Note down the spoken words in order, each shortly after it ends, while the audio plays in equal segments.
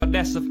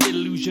goddess of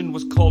illusion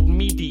was called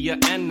media,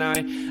 and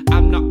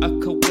I'm not a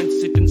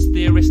coincidence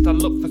theorist. I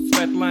look for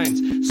thread lines,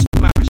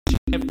 smashing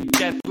every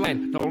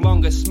deadline, no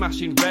longer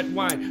smashing red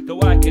wine.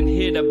 Though I can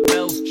hear the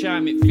bells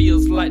chime, it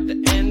feels like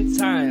the end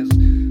times.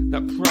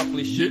 That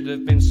probably should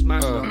have been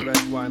smashed on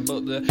red wine,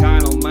 but the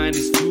carnal mind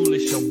is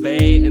foolish.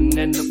 Obey and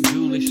end up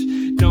ghoulish.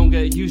 Don't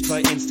get used by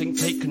instinct,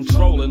 take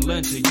control and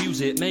learn to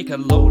use it. Make a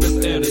load of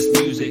earnest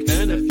music,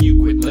 earn a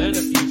few quid, learn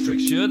a few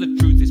tricks. Sure, the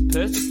truth is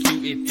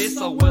persecuted, this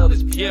whole world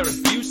is pure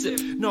abusive.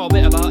 Know a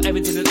bit about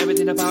everything and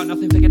everything about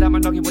nothing. Figured out my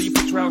noggin while you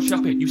picture out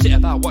shopping. You sit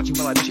about watching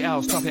while I dish it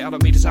out, stop it. I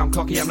don't mean to sound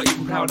cocky, I'm not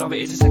even proud of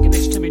it. It's a second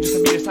nature to me, just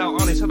to be this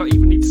out honest. I don't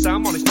even need to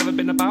sound honest, never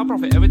been about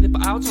profit. Everything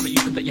but out on it, you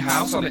can bet your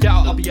house on it.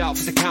 Doubt I'll be out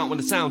for the count when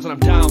the sounds, and I'm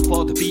down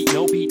for the beat,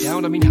 no beat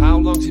down. I mean, how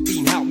long's it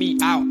been? Help me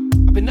out.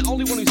 I've been the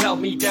only one who's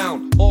held me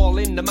down. All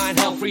in the mind,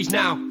 hell freeze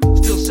now.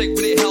 Still sick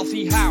with it,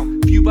 healthy how?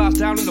 Few bars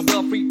down and the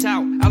world freaked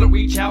out. I don't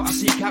reach out, I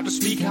seek out to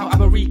speak out.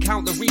 I'ma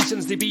recount the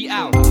reasons they beat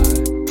out.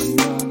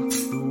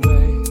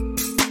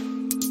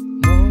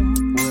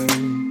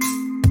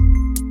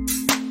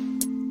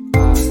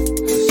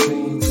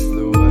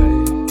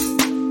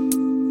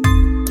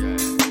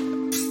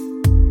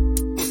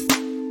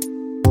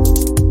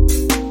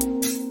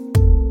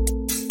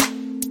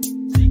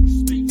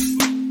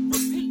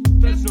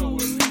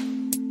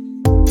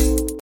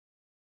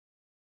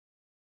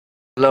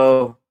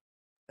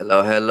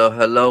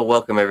 Hello.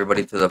 Welcome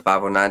everybody to the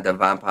 509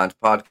 Divine Punch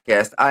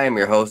podcast. I am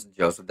your host,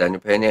 Joseph Daniel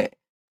Pena,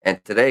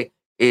 and today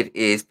it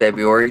is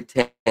February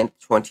 10th,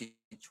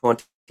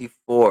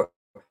 2024.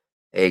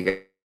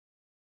 Hey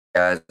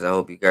guys, I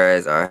hope you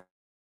guys are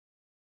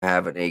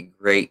having a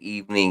great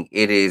evening.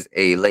 It is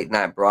a late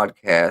night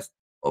broadcast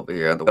over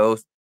here on the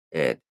coast,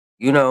 and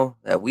you know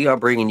that we are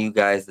bringing you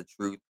guys the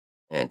truth.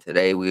 And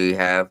today we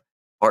have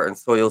Heart and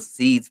Soil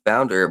Seeds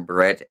founder,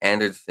 Brett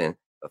Anderson.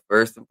 But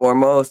first and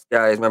foremost,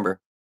 guys, remember,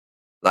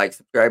 like,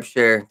 subscribe,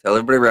 share, tell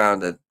everybody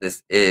around that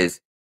this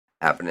is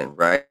happening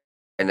right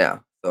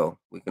now. So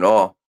we can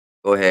all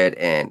go ahead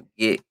and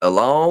get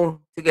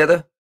along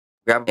together,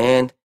 grab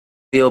and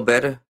feel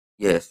better.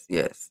 Yes.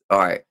 All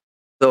right.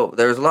 So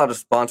there's a lot of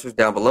sponsors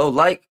down below,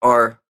 like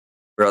our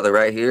brother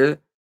right here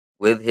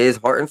with his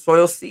Heart and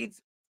Soil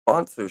Seeds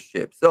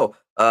sponsorship. So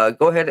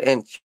go ahead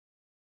and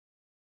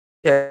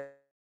check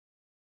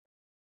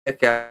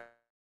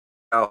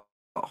out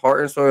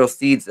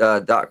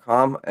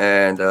heartandsoilseeds.com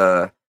and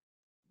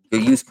you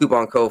use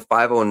coupon code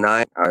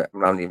 509. I'm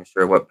not even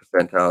sure what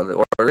percentile the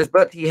order is,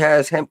 but he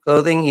has hemp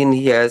clothing and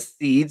he has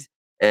seeds.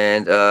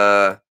 And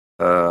I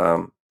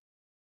think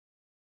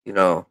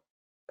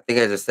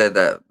I just said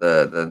that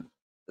the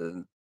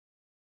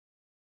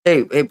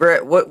Hey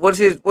Brett, what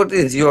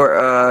is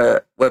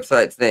your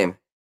website's name?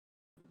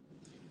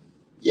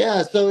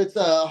 Yeah, so it's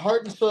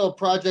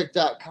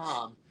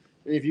heartandsoilproject.com.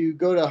 If you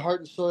go to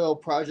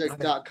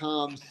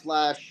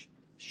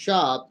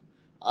heartandsoilproject.com/shop,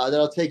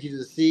 that'll take you to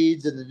the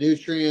seeds and the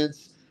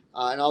nutrients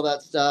and all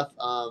that stuff.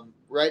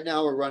 Right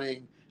now we're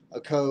running a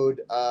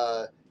code,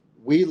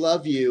 We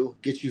Love You,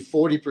 gets you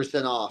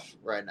 40% off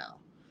right now.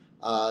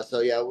 So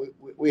yeah,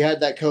 we had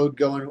that code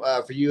going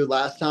for you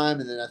last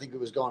time, and then I think it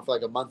was going for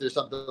like a month or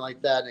something like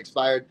that and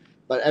expired.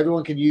 But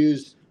everyone can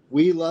use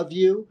We Love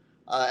You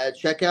at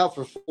checkout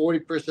for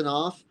 40%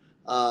 off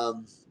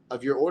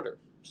of your order.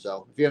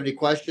 So if you have any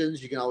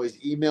questions, you can always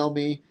email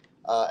me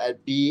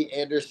at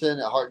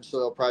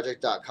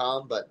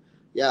banderson@heartandsoilproject.com. But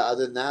yeah,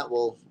 other than that,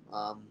 we'll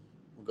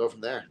go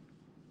from there.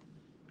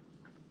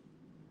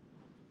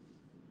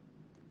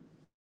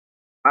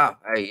 Wow.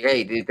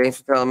 Hey, dude,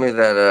 thanks for telling me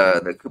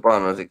that the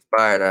coupon was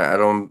expired. I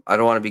don't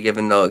want to be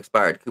giving no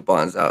expired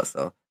coupons out,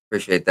 so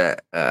appreciate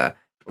that.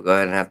 We'll go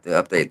ahead and have to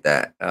update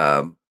that.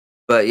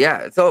 But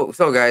yeah, so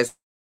guys,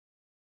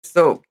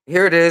 so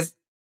here it is.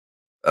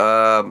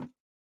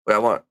 But I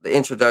want the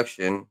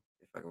introduction.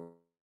 If I can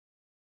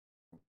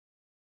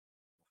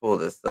pull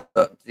this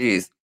up,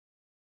 jeez.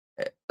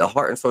 The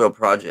Heart and Soil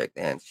Project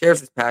and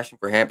shares his passion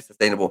for hemp,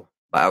 sustainable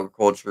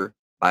bioagriculture,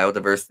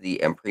 biodiversity,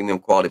 and premium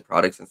quality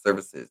products and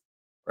services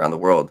around the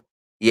world.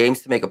 He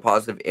aims to make a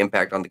positive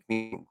impact on the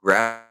community,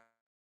 grassroots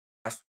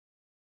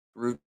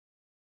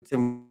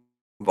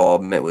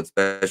involvement with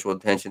special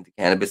attention to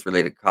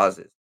cannabis-related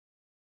causes.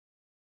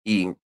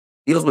 He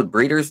deals with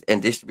breeders and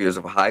distributors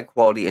of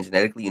high-quality and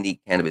genetically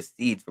unique cannabis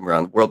seeds from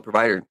around the world,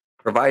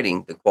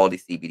 providing the quality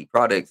CBD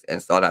products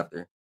and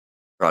sought-after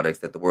products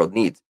that the world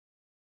needs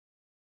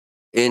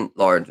in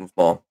large and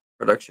small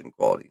production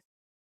qualities.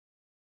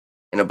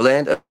 In a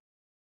blend of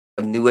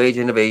new age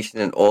innovation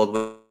and old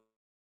world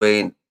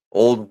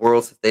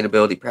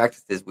sustainability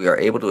practices,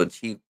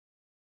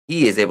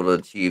 he is able to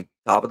achieve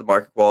top of the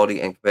market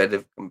quality and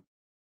competitive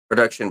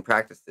production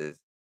practices,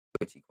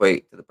 which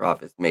equate to the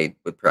profits made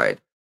with pride.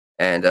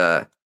 And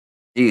in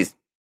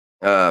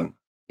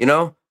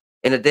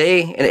a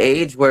day and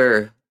age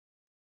where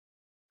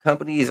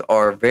companies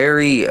are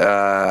very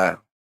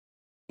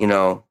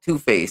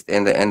two-faced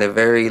and they're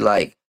very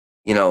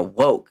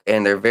woke,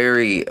 and they're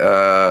very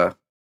I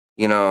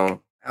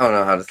don't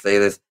know how to say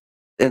this.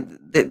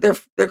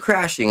 they're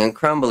crashing and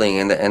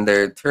crumbling, and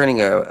they're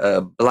turning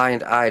a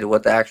blind eye to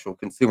what the actual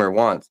consumer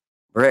wants.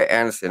 Brett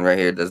Anderson right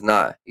here does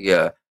not. He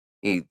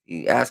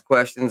asks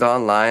questions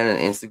online and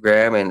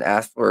Instagram and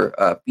asks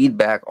for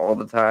feedback all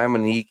the time,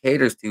 and he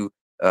caters to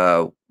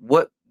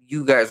what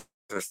you guys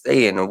are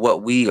saying and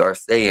what we are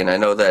saying. I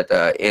know that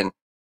in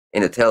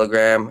the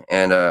Telegram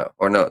and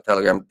or no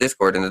Telegram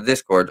Discord, in the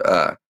Discord,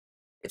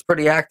 it's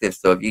pretty active.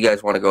 So if you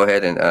guys want to go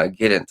ahead and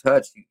get in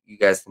touch, you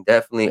guys can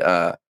definitely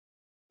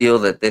feel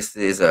that this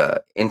is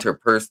a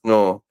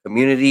interpersonal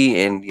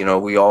community, and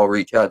we all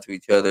reach out to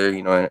each other.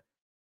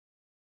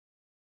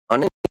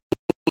 On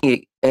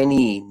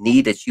any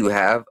need that you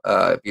have,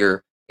 if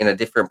you're in a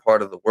different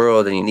part of the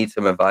world and you need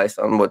some advice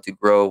on what to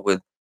grow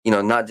with,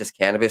 not just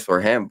cannabis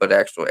or hemp, but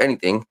actual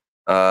anything.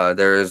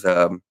 There's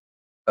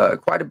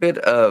quite a bit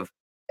of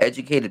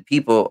educated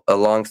people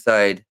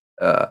alongside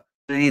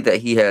that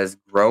he has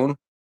grown.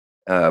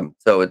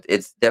 So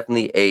it's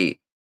definitely a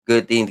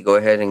good thing to go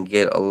ahead and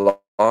get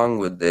along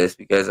with this,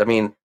 because I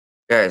mean,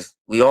 guys,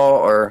 we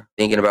all are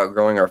thinking about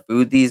growing our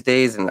food these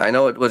days, and I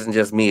know it wasn't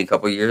just me a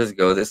couple years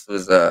ago. This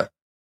was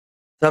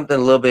something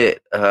a little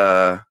bit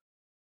that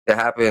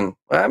happened.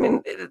 Well, I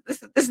mean,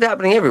 this is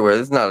happening everywhere.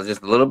 This is not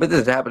just a little bit.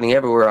 This is happening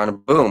everywhere on a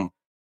boom.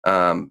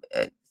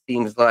 It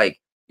seems like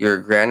your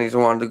grannies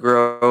wanted to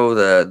grow,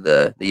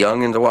 the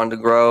youngins wanted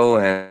to grow,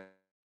 and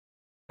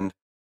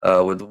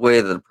with the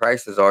way that the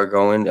prices are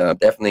going,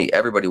 definitely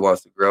everybody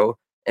wants to grow.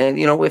 And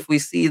if we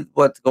see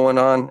what's going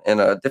on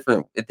in a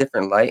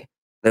different light,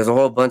 there's a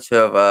whole bunch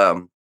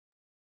of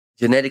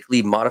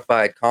genetically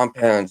modified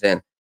compounds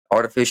and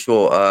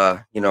artificial,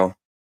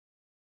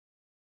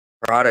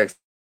 products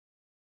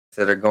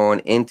that are going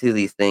into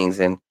these things.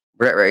 And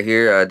Brett right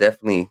here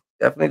definitely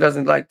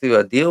doesn't like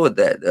to deal with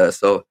that.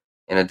 So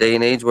in a day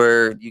and age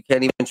where you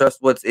can't even trust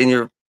what's in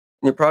your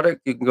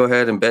product, you can go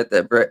ahead and bet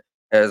that Brett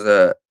has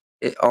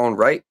it on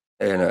right,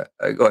 and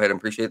I go ahead and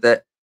appreciate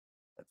that.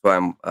 That's why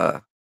I'm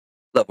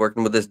love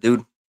working with this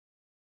dude.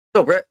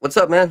 So Brett, what's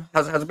up, man?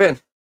 How's it been?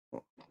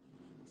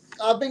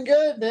 I've been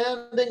good,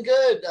 man. I've been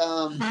good.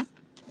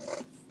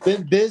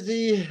 Been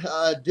busy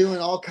doing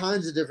all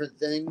kinds of different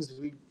things.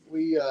 We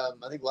I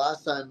think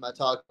last time I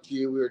talked to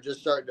you, we were just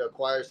starting to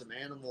acquire some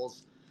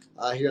animals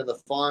here on the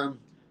farm,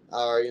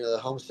 or the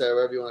homestead,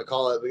 whatever you want to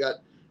call it. We got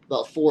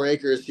about 4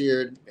 acres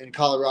here in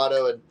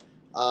Colorado, and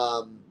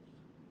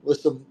with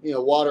some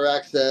water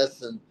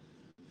access and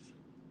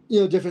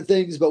different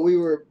things. But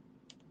we've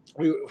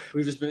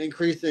just been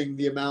increasing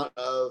the amount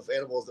of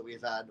animals that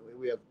we've had.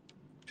 We have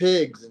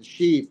pigs and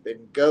sheep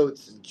and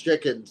goats and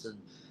chickens and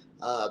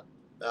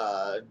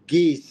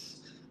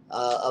geese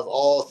of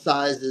all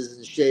sizes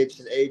and shapes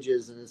and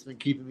ages, and it's been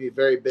keeping me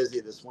very busy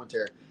this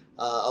winter.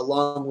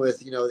 Along with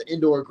the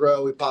indoor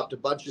grow, we popped a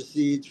bunch of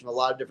seeds from a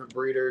lot of different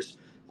breeders,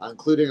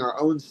 including our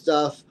own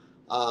stuff,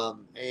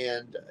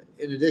 and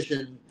in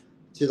addition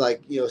to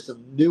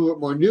some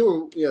more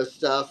newer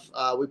stuff,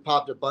 we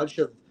popped a bunch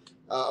of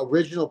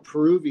original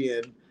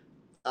Peruvian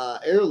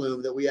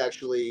heirloom that we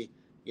actually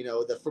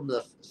some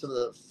of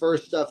the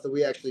first stuff that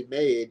we actually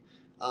made.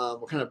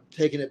 We're kind of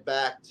taking it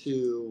back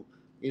to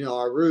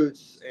our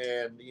roots,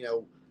 and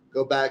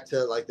go back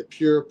to like the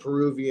pure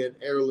Peruvian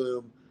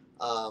heirloom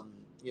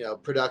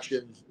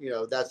production.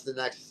 That's the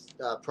next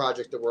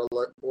project that we're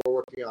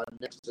working on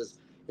next, is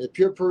the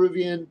pure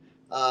Peruvian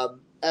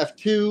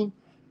F2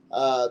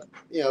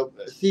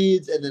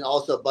 seeds, and then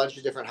also a bunch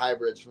of different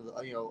hybrids from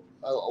a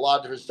lot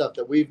of different stuff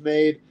that we've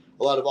made,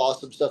 a lot of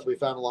awesome stuff we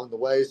found along the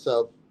way.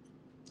 So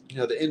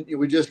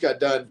we just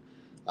got done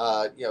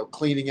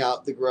cleaning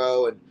out the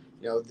grow, and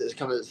this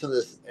some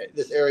of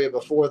this area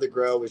before the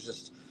grow was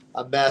just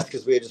a mess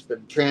because we had just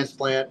been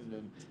transplanting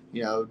and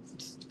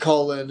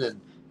culling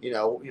and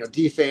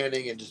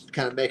defanning and just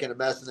kind of making a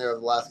mess in there over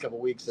the last couple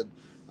of weeks. And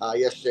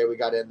yesterday we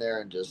got in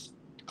there and just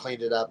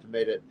cleaned it up and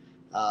made it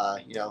a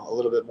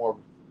little bit more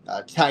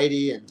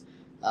tidy, and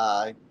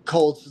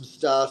culled some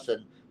stuff,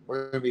 and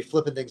we're going to be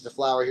flipping things to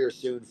flower here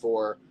soon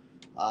for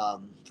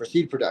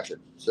seed production.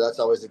 So that's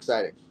always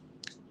exciting.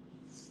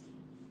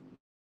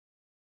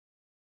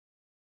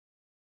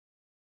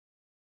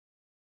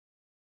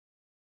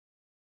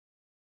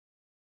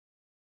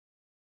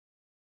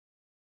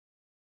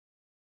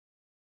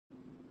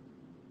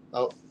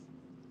 Oh,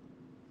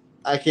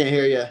 I can't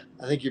hear you.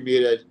 I think you're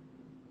muted.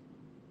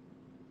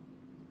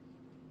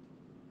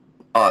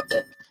 Oh,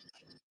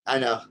 I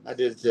know. I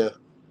did too.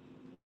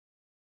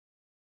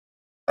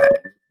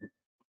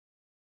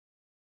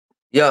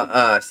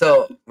 yeah.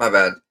 So my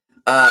bad.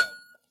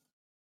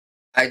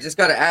 I just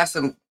got to ask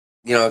them,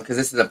 because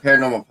this is a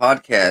paranormal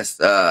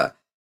podcast,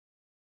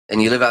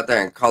 and you live out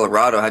there in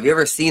Colorado. Have you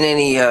ever seen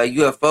any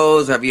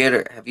UFOs? Have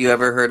you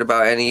ever heard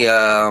about any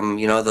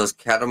those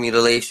cattle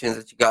mutilations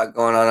that you got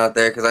going on out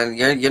there? Because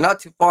you're not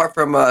too far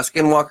from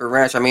Skinwalker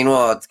Ranch. I mean,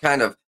 well, it's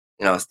kind of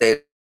a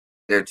state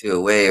or two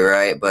away,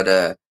 right?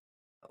 But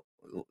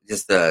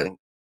just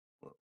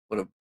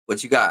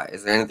what you got?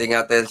 Is there anything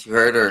out there that you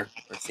heard or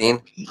seen?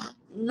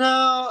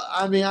 No,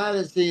 I mean, I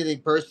haven't seen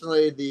anything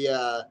personally.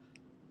 The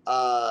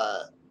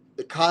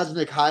the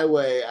Cosmic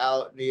Highway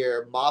out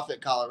near Moffett,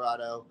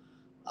 Colorado,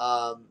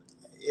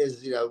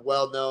 is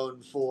well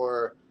known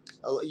for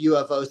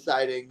UFO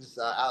sightings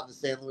out in the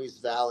San Luis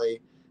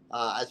Valley.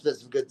 I spent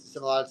a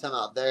lot of time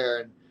out there,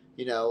 and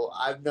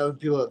I've known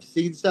people who have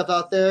seen stuff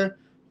out there.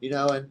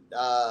 And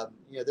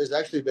there's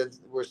actually been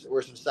were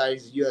some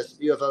sightings of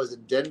UFOs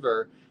in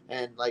Denver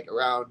and like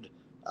around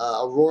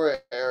Aurora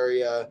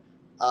area.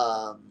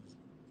 I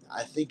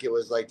think it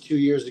was like 2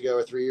 years ago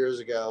or 3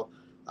 years ago,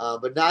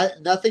 but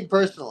nothing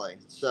personally.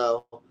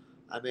 So,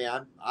 I mean,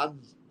 I'm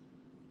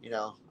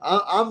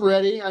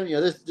ready.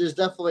 There's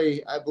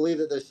definitely, I believe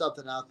that there's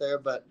something out there,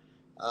 but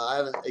I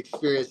haven't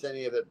experienced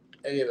any of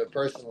it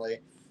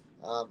personally.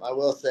 I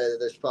will say that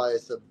there's probably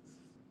some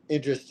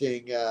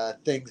interesting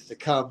things to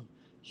come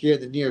here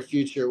in the near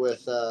future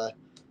with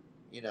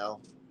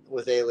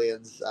with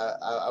aliens.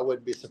 I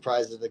wouldn't be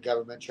surprised if the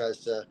government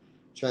tries to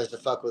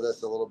fuck with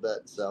us a little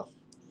bit. So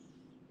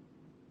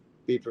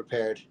be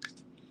prepared.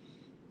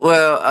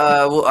 Well,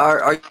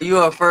 are you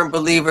a firm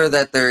believer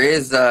that there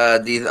is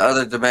these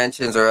other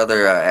dimensions or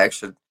other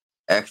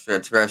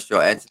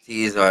extraterrestrial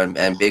entities and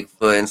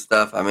Bigfoot and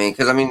stuff? I mean,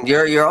 because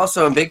you're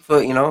also in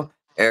Bigfoot,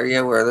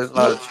 area where there's a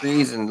lot of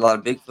trees and a lot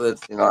of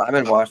Bigfoots. I'm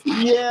in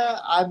Washington. Yeah,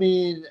 I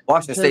mean,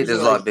 Washington State. There's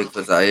a lot of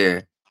Bigfoots out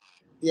here.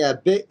 Yeah,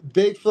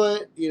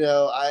 Bigfoot.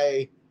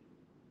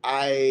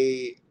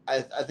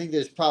 I think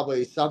there's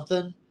probably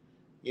something.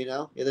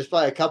 There's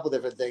probably a couple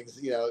different things.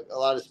 A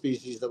lot of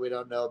species that we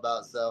don't know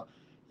about. So,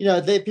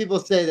 people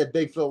say that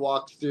Bigfoot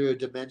walks through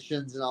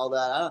dimensions and all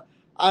that.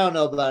 I don't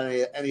know about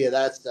any of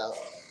that stuff.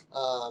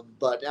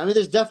 But I mean,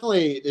 there's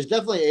definitely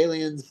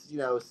aliens,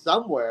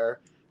 somewhere.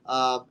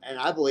 And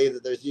I believe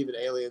that there's even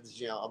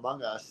aliens,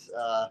 among us,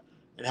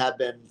 and have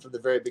been from the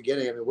very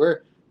beginning. I mean,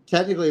 we're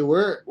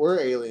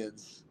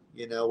aliens.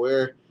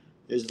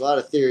 There's a lot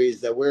of theories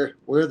that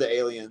we're the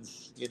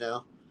aliens.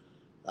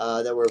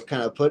 That were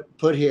kind of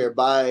put here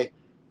by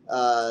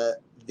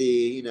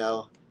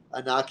the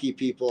Anunnaki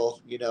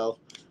people.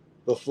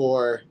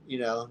 Before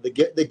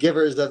the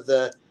givers of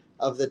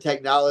the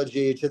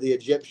technology to the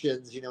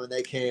Egyptians. When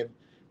they came,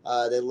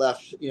 they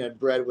left and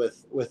bred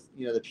with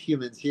the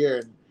humans here,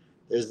 and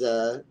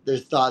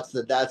there's thoughts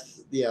that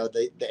that's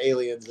the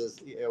aliens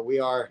is we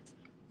are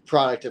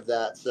product of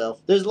that. So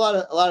there's a lot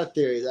of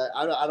theories.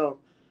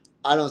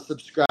 I don't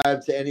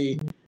subscribe to any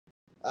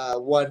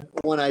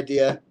one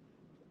idea,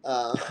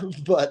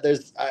 but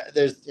there's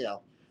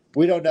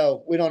we don't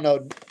know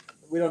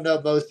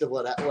most of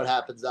what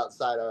happens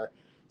outside our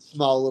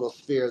small little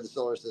sphere of the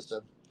solar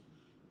system.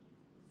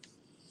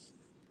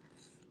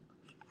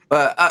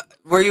 But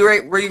were you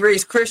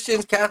raised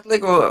Christian,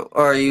 Catholic, or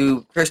are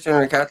you Christian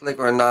or Catholic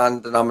or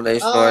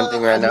non-denominational or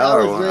anything right now,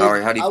 or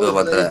how do you feel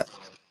about that?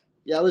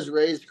 Yeah, I was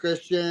raised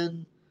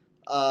Christian,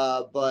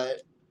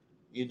 but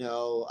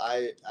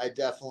I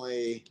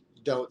definitely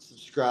don't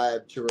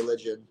subscribe to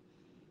religion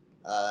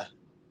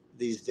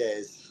these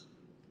days.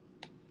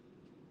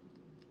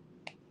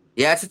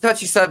 Yeah, it's a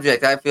touchy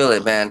subject. I feel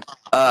it, man.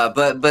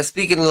 But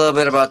speaking a little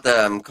bit about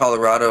the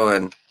Colorado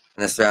and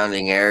the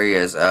surrounding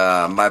areas,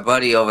 my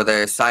buddy over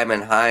there,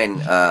 Simon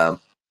Hine,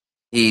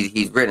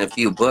 he's written a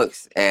few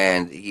books,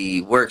 and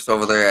he works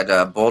over there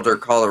at Boulder,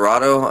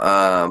 Colorado,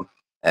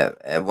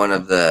 at one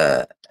of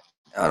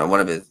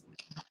his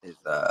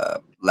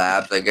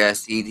labs, I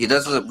guess. He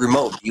does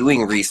remote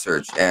viewing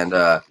research and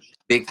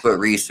Bigfoot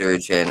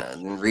research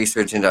and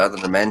research into other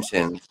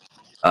dimensions.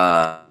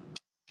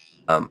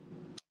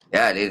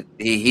 Yeah, dude,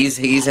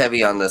 he's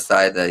heavy on the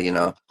side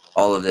that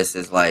all of this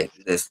is like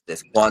this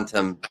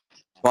quantum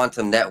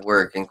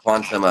network and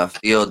quantum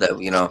field that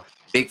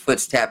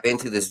Bigfoots tap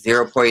into this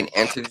 0 point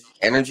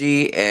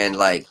energy and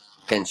like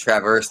can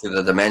traverse through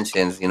the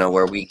dimensions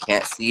where we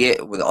can't see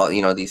it with all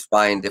these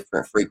fine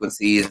different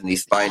frequencies and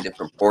these fine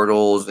different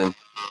portals and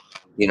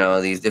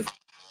these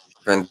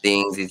different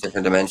things, these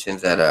different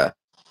dimensions that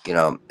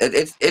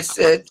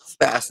it's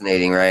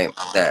fascinating, right?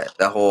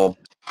 That whole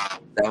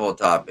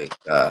topic.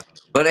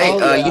 But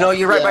hey,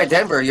 you're right by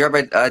Denver. You're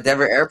right by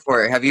Denver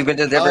Airport. Have you been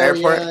to Denver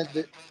Airport? Yeah,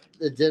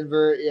 the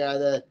Denver.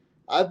 Yeah,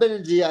 I've been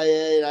in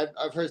DIA, and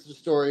I've heard some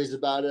stories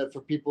about it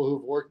for people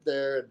who've worked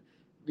there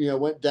and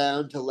went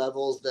down to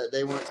levels that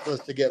they weren't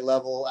supposed to get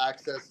level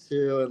access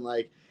to, and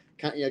like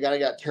kind of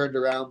got turned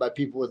around by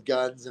people with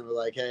guns and were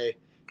like, "Hey,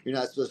 you're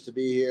not supposed to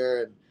be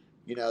here." And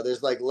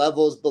there's like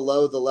levels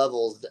below the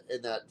levels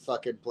in that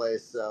fucking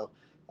place. So,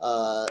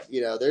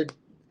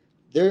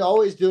 they're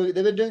always they've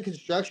been doing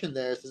construction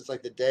there since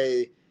like the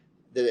day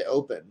that it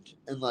opened.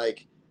 And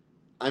like,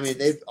 I mean,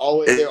 they're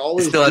always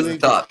still at the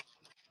top.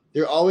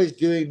 They're always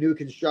doing new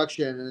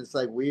construction, and it's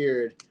like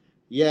weird.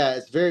 Yeah,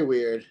 it's very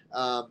weird.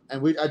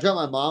 And I drop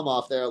my mom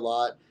off there a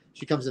lot.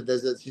 She comes and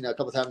visits, a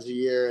couple times a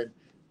year. And,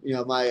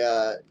 my,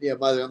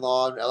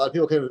 mother-in-law and a lot of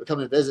people come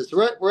and visit. So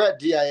we're at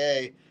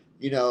DIA,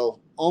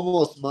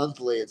 almost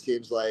monthly, it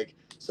seems like.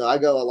 So I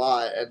go a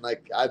lot, and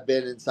like, I've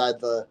been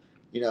inside there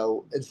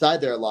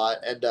a lot.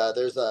 And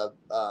there's a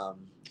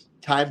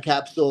time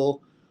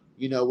capsule,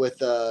 with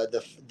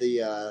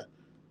the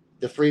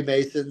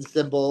Freemason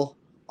symbol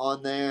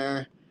on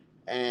there,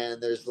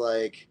 and there's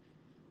like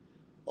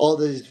all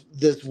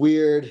this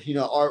weird,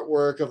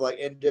 artwork of like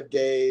end of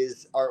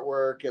days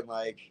artwork and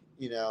like,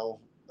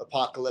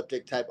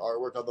 apocalyptic type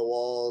artwork on the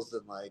walls,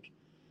 and like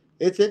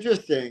it's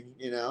interesting.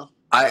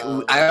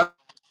 I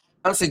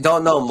honestly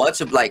don't know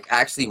much of like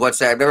actually what's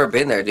there. I've never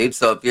been there, dude.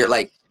 So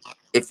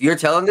if you're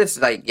telling this,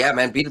 like, yeah,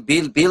 man, be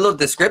a little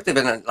descriptive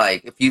and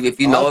like if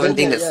you Oh, know I've of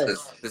been anything there,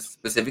 that's, yeah. that's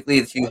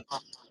specifically that you.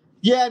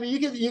 Yeah, I mean,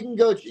 you can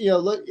go,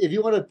 look if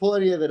you want to pull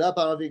any of it up.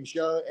 I don't know if you can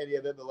show any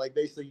of it, but like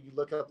basically you can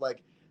look up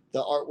like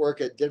the artwork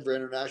at Denver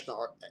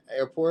International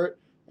Airport,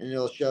 and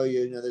it'll show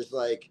you. There's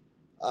like,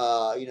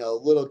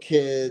 little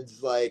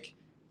kids like,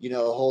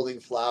 holding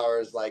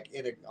flowers like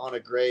on a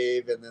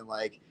grave, and then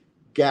like,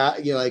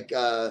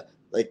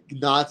 like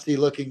Nazi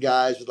looking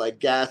guys with like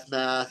gas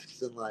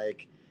masks and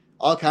like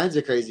all kinds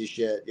of crazy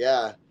shit.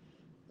 Yeah,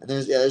 and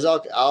there's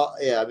all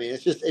yeah. I mean,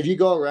 it's just if you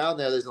go around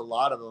there, there's a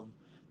lot of them.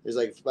 There's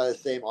like by the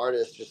same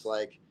artist, just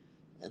like,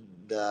 and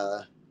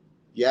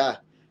yeah,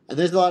 and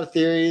there's a lot of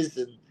theories,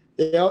 and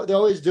they're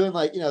always doing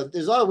like,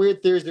 there's a lot of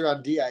weird theories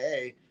around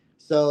DIA.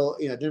 So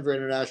Denver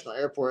International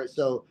Airport.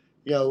 So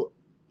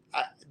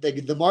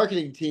the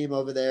marketing team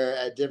over there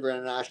at Denver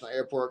International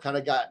Airport kind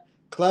of got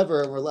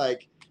clever, and we're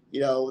like,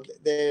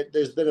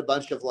 there's been a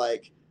bunch of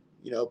like,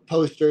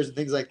 posters and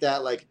things like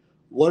that. Like,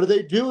 what are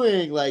they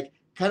doing? Like,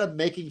 kind of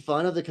making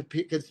fun of the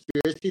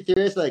conspiracy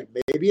theorists. Like,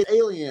 maybe it's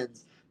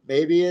aliens,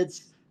 maybe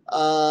it's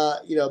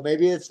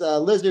maybe it's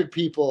lizard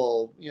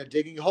people,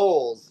 digging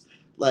holes.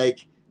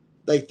 Like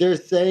they're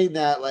saying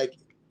that like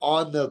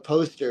on the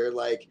poster,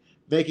 like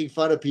making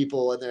fun of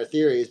people and their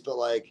theories, but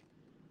like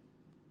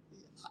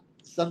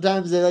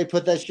sometimes they like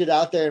put that shit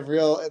out there in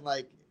real and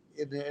like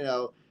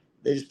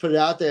they just put it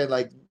out there and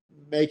like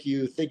make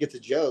you think it's a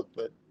joke,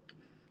 but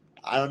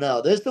I don't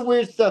know. There's some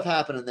weird stuff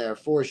happening there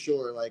for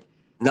sure. Like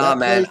Nah, that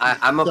man, place is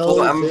I'm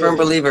so a firm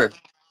big. believer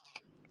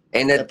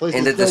in That place the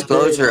is so big,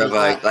 disclosure and of it's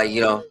not like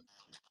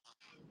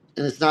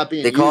and it's not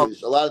being they call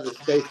used. A lot of the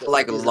space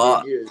like isn't being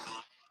law. used.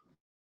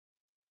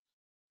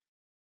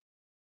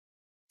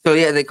 So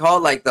yeah, they call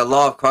it like the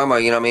law of karma.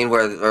 You know what I mean?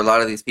 Where a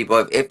lot of these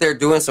people, if they're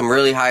doing some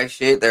really high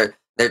shit, they're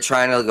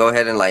trying to go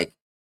ahead and like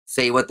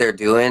say what they're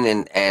doing,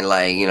 and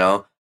like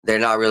they're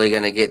not really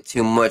gonna get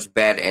too much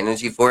bad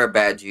energy for it,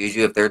 bad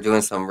juju if they're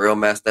doing some real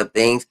messed up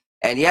things.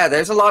 And yeah,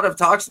 there's a lot of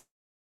talks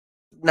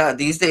now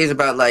these days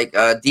about like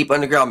deep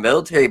underground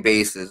military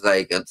bases.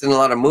 Like it's in a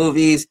lot of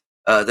movies.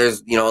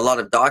 There's a lot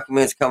of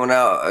documents coming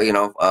out.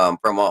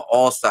 From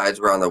all sides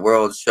around the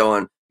world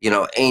showing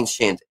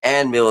ancient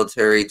and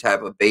military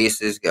type of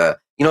bases.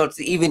 It's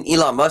even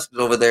Elon Musk is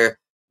over there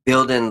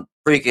building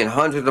freaking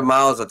hundreds of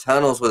miles of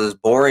tunnels with his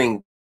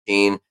boring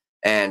machine.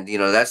 And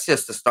that's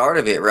just the start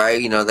of it,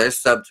 right? There's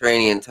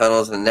subterranean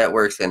tunnels and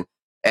networks, and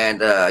even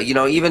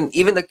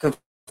the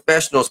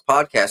Professionals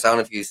podcast. I don't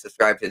know if you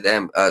subscribe to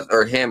them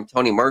or him,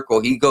 Tony Merkel.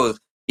 He goes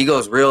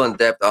real in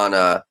depth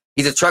on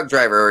he's a truck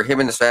driver, or him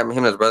and his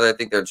brother. I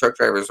think they're truck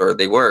drivers, or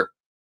they were,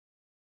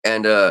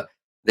 and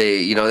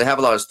they have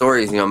a lot of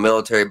stories,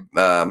 military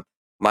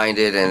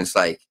minded, and it's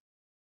like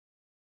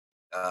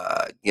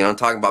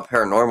talking about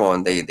paranormal,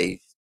 and they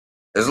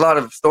there's a lot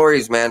of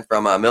stories, man,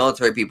 from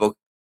military people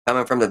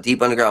coming from the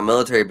deep underground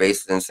military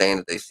bases and saying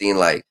that they've seen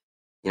like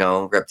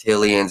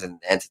reptilians and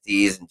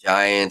entities and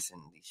giants and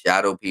these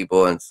shadow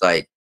people, and it's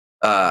like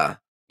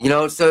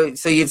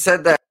so you've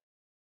said that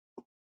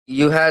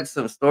you had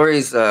some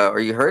stories or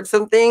you heard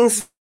some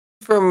things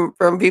from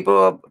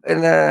people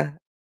in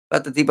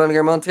about the deep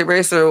underground military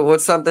base, or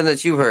what's something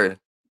that you've heard?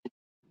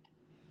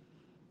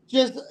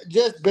 Just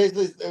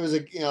basically, there was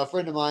a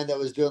friend of mine that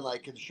was doing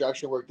like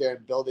construction work there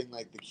and building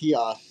like the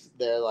kiosks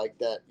there, like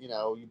that.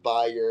 You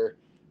buy your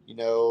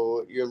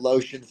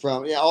lotion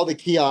from, all the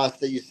kiosks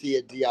that you see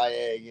at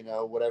DIA,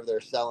 whatever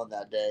they're selling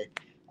that day.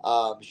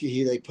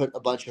 He like put a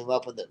bunch of them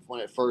up when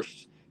it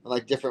first, when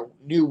like different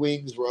new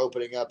wings were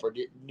opening up, or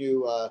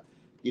new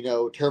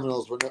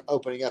terminals were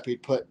opening up.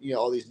 He'd put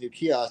all these new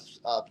kiosks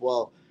up.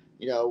 Well,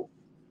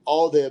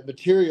 all the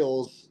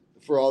materials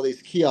for all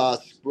these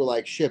kiosks were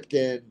like shipped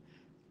in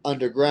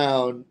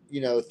underground,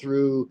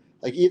 through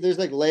like there's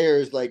like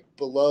layers like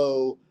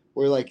below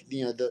where like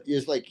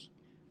there's like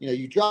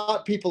you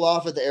drop people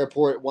off at the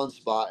airport at one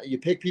spot, and you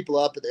pick people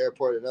up at the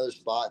airport at another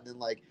spot, and then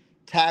like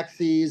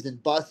taxis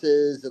and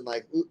buses and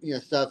like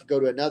stuff go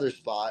to another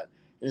spot,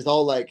 and it's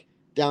all like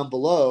down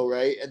below,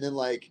 right? And then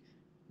like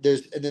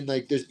there's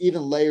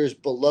even layers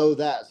below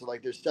that, so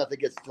like there's stuff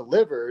that gets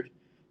delivered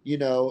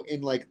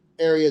in like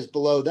areas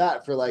below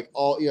that for like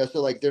all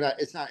so like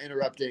it's not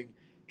interrupting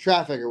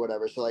traffic or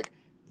whatever. So like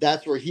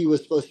that's where he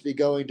was supposed to be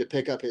going to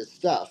pick up his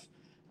stuff,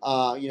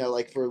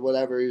 like for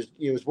whatever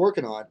he was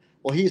working on.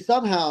 Well, he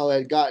somehow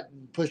had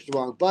gotten pushed the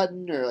wrong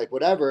button or like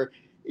whatever.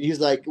 He's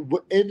like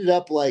ended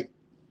up like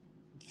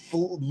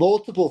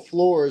multiple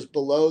floors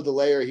below the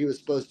layer he was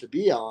supposed to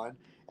be on,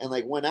 and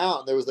like went out,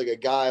 and there was like a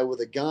guy with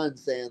a gun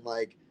saying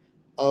like,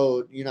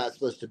 "Oh, you're not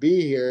supposed to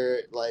be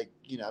here." Like,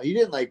 he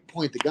didn't like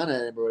point the gun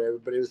at him or whatever,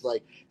 but it was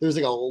like there was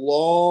like a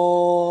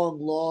long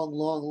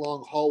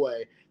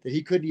hallway that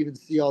he couldn't even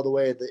see all the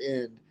way at the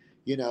end.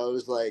 You know, it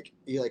was like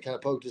he like kind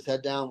of poked his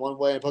head down one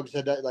way and poked his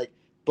head down, like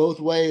both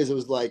ways. It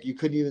was like you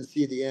couldn't even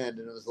see the end,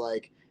 and it was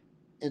like,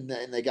 and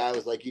the guy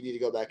was like, "You need to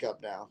go back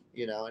up now,"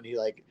 you know, and he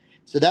like,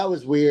 so that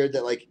was weird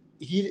that like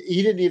he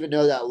didn't even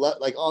know that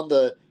like on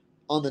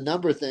the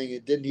number thing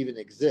it didn't even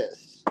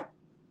exist,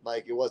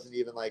 like it wasn't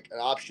even like an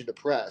option to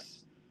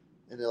press,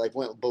 and it like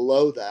went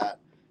below that,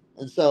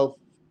 and so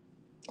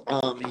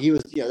he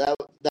was, you know,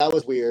 that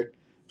was weird.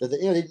 But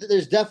you know,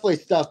 there's definitely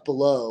stuff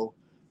below.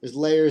 There's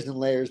layers and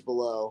layers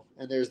below,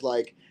 and there's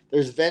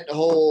vent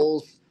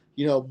holes,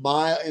 you know,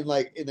 in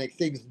like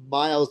things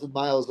miles and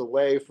miles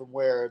away from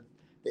where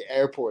the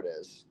airport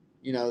is.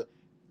 You know,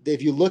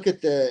 if you look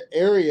at the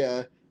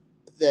area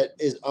that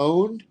is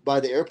owned by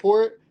the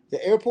airport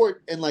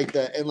and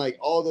like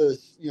all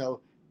those, you know,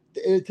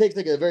 it takes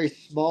like a very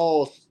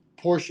small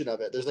portion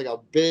of it. There's like a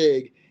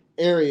big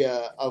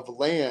area of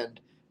land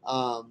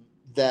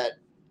that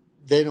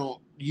they don't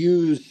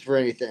use for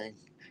anything.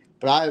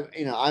 But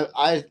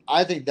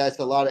I think that's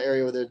a lot of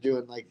area where they're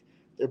doing like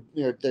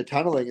they're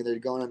tunneling and they're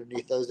going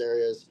underneath those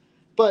areas.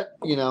 But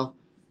you know,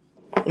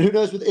 who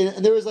knows?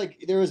 And there was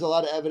a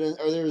lot of evidence,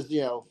 or there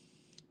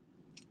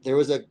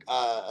was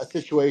a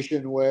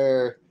situation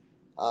where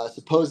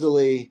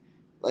supposedly,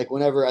 like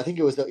whenever I think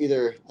it was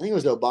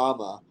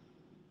Obama,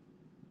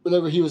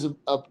 whenever he was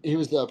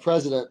the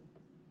president,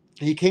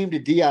 he came to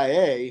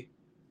DIA,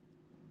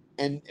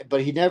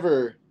 but he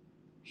never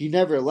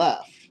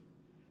left.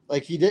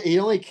 Like he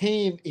only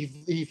came.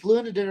 He flew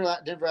into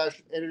Denver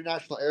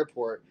International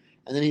Airport,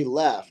 and then he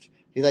left.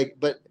 He like,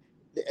 but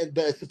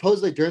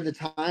supposedly during the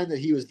time that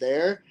he was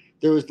there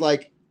was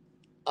like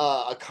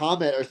a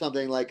comet or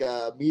something, like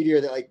a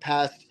meteor that like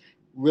passed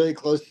really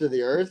close to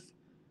the Earth,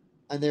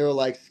 and they were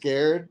like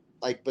scared.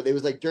 Like, but it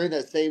was like during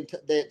that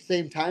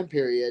same time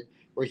period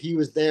where he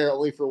was there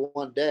only for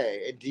one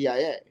day at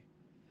DIA.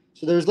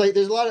 So there's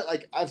a lot of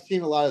like I've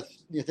seen a lot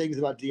of things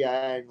about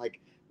DIA, and like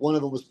one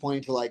of them was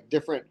pointing to like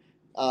different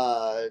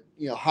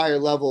higher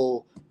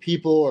level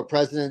people or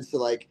presidents that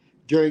like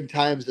during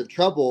times of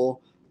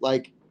trouble,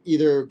 like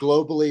either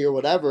globally or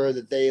whatever,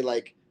 that they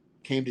like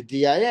came to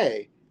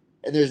DIA,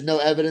 and there's no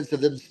evidence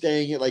of them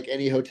staying at like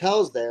any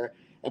hotels there.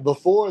 And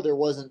before there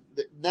wasn't.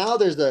 Now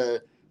there's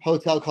a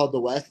hotel called the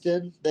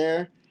Westin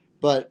there,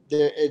 but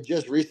it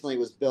just recently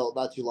was built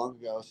not too long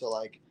ago. So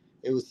like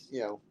it was,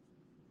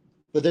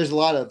 but there's a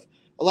lot of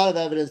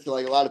evidence that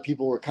like a lot of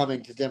people were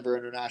coming to Denver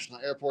International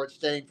Airport,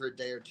 staying for a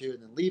day or two,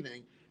 and then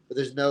leaving. But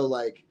there's no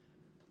like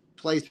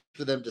place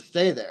for them to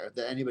stay there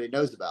that anybody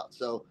knows about.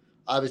 So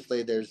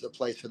obviously there's a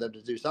place for them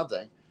to do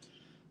something.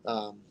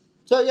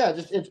 So yeah,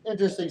 just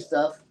interesting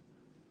stuff.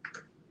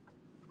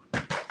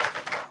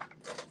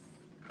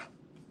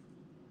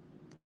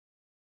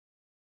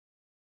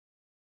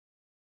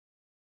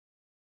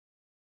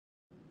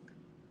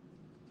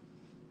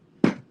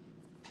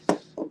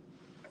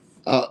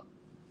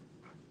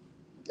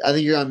 I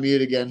think you're on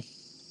mute again.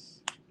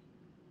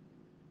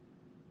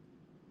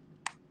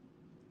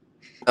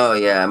 Oh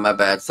yeah, my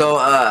bad.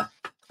 So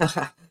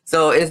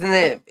so isn't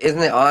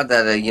it odd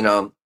that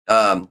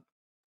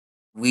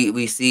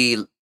we see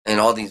in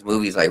all these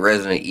movies like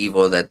Resident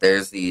Evil that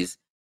there's these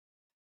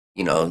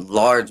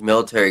large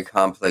military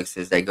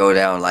complexes that go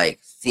down like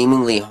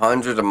seemingly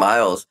hundreds of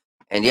miles,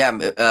 and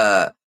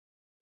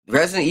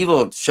Resident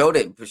Evil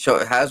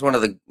has one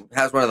of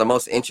the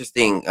most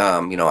interesting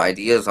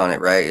ideas on it,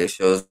 right? It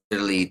shows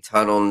literally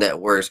tunnel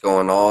networks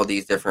going all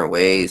these different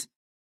ways,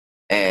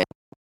 and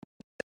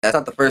that's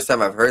not the first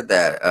time I've heard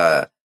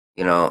that.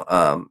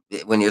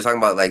 When you're talking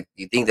about like,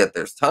 you think that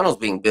there's tunnels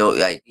being built,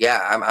 like,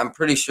 yeah, I'm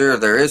pretty sure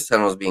there is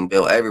tunnels being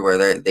built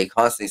everywhere. They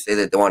constantly say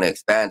that they want to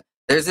expand.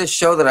 There's this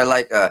show that I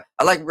like. I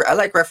like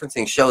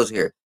referencing shows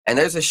here, and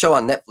there's a show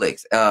on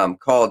Netflix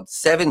called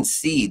Seven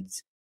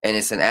Seeds, and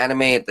it's an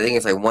anime. I think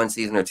it's like one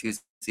season or two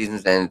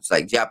seasons, and it's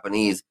like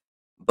Japanese,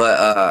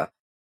 but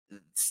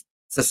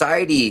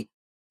society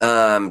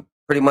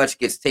pretty much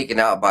gets taken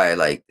out by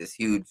like this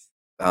huge,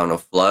 I don't know,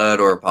 flood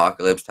or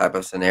apocalypse type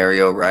of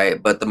scenario,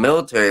 right? But the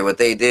military, what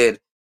they did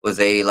was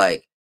they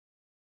like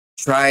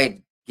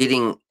tried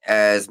getting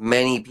as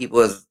many people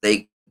as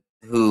they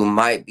who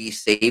might be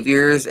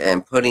saviors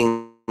and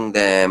putting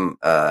them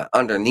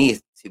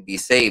underneath to be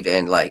saved,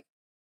 and like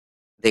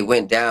they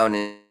went down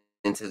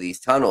into these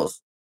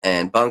tunnels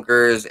and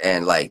bunkers,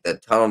 and like the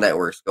tunnel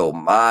networks go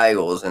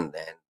miles, and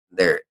then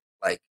they're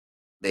like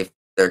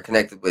they're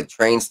connected with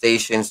train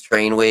stations,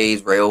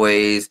 trainways,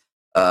 railways.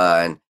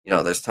 And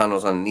there's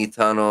tunnels underneath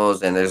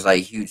tunnels, and there's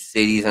like huge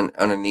cities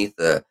underneath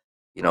the,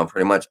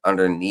 pretty much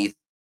underneath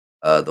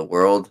the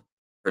world.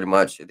 Pretty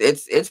much,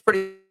 it's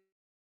pretty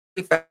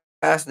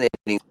fascinating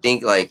to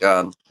think like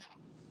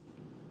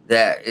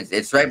that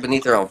it's right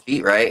beneath our own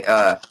feet, right?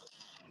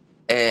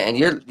 And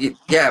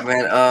yeah,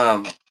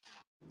 man.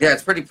 Yeah,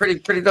 it's pretty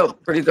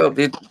dope,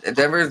 dude.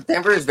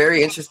 Denver is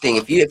very interesting.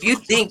 If you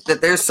think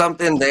that there's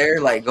something there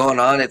like going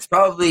on, it's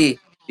probably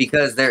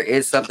because there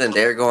is something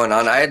there going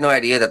on. I had no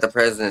idea that the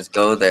presidents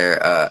go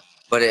there,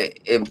 but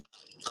it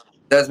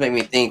does make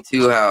me think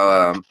too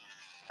how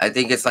I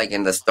think it's like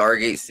in the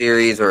Stargate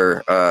series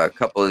or a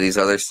couple of these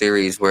other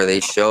series where they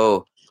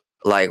show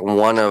like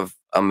one of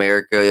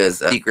America's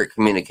secret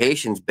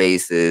communications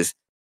bases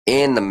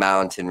in the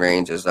mountain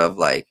ranges of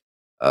like,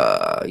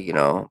 you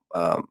know,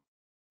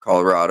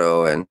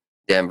 Colorado and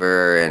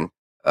Denver and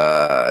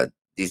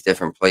these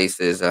different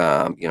places.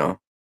 You know,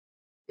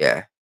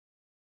 yeah.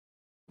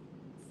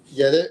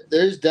 Yeah,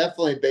 there's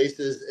definitely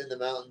bases in the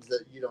mountains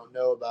that you don't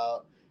know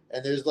about,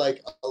 and there's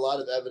like a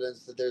lot of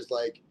evidence that there's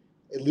like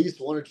at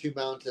least one or two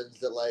mountains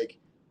that like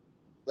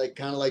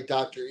kind of like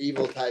Doctor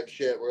Evil type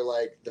shit, where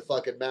like the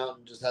fucking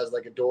mountain just has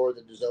like a door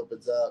that just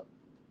opens up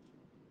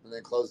and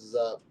then closes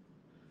up,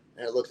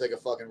 and it looks like a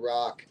fucking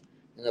rock,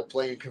 and a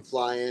plane can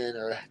fly in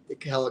or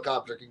a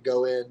helicopter can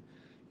go in,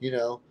 you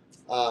know.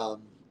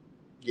 Um,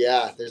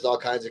 yeah, there's all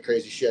kinds of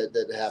crazy shit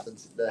that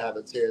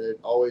happens here. They're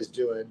always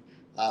doing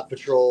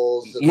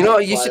patrols and You know,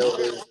 like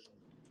flyovers.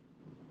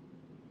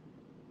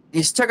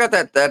 you should check out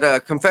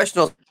that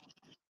confessional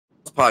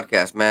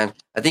podcast, man.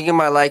 I think you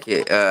might like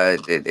it.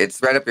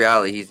 It's right up your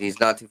alley. He's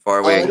not too far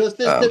Oh, away. it'll just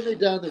send me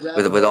down the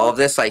rabbit With all hole. of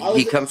this, like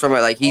he comes from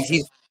like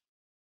he's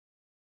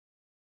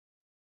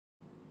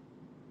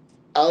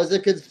I was a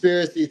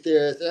conspiracy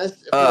theorist.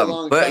 That's for a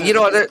long but time. you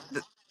know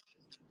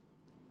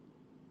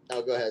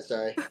Oh, go ahead.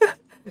 Sorry.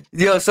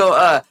 you know,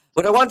 so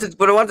what I want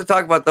to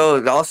talk about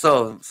though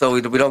also, so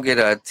we don't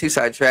get too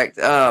sidetracked,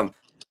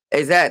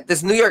 is that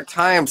this New York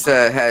Times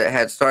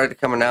had started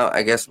coming out,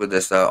 I guess, with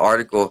this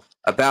article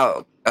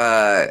about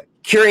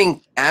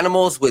curing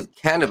animals with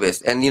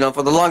cannabis. And you know,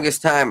 for the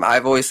longest time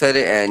I've always said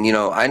it, and you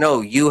know, I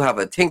know you have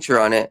a tincture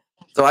on it,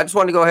 so I just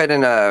want to go ahead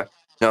and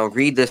you know,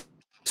 read this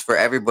for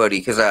everybody,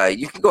 because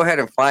you can go ahead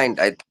and find,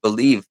 I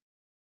believe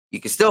you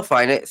can still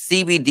find it,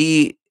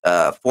 CBD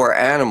for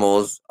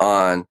animals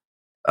on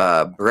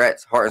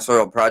Brett's Heart and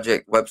Soil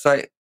Project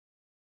website.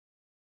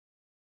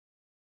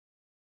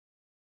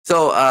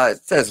 So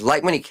it says,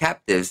 like many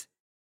captives,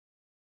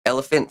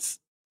 elephants,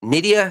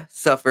 Nydia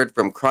suffered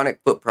from chronic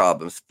foot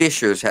problems.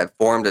 Fissures had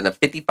formed in a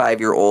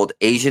 55-year-old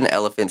Asian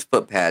elephant's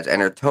foot pads,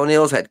 and her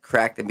toenails had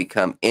cracked and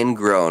become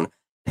ingrown.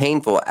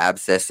 Painful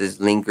abscesses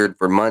lingered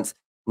for months.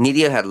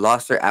 Nydia had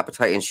lost her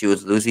appetite and she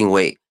was losing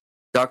weight.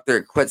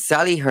 Dr.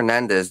 Quetzali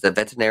Hernandez, the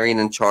veterinarian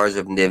in charge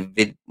of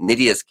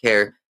Nydia's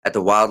care at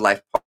the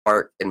wildlife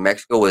park in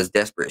Mexico, was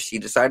desperate. She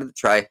decided to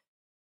try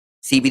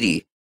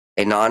CBD,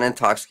 a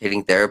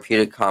non-intoxicating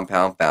therapeutic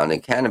compound found in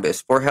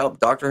cannabis. For help,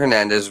 Dr.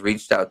 Hernandez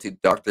reached out to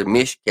Dr.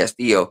 Mish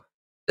Castillo,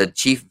 the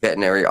chief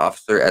veterinary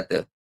officer at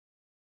the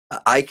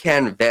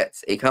ICANN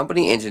Vets, a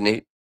company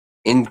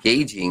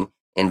engaging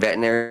in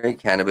veterinary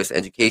cannabis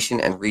education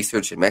and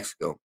research in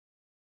Mexico.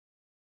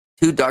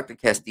 To Dr.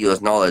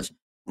 Castillo's knowledge,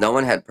 no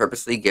one had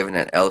purposely given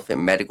an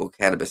elephant medical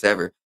cannabis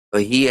ever,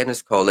 but he and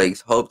his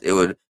colleagues hoped it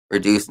would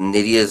reduce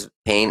Nydia's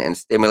pain and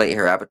stimulate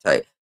her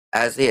appetite.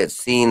 As they had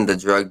seen the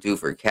drug do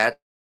for cat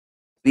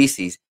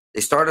species,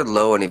 they started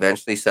low and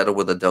eventually settled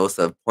with a dose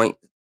of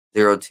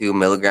 0.02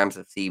 milligrams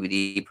of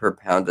CBD per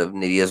pound of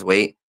Nydia's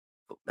weight.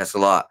 That's a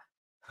lot.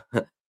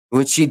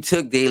 Which she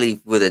took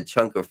daily with a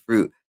chunk of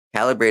fruit.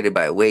 Calibrated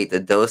by weight,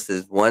 the dose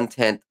is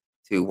 1/10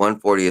 to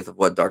 1/40th of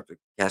what Dr.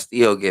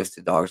 Castillo gives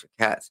to dogs or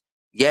cats.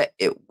 Yet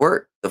it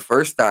worked. The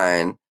first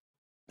time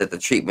that the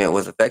treatment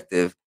was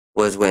effective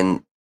was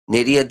when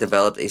Nydia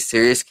developed a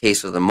serious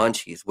case of the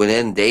munchies.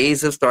 Within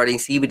days of starting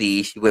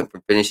CBD, she went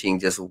from finishing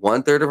just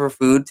 1/3 of her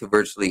food to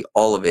virtually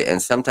all of it,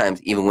 and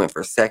sometimes even went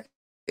for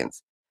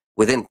seconds.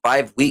 Within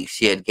 5 weeks,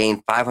 she had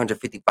gained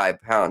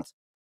 555 pounds.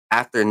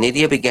 After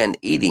Nydia began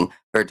eating,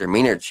 her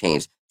demeanor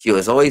changed. She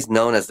was always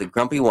known as the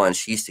grumpy one.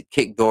 She used to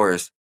kick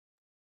doors.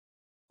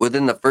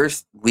 Within the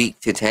first week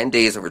to 10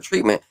 days of her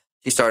treatment,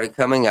 she started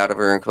coming out of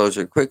her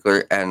enclosure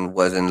quicker and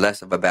was in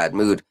less of a bad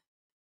mood.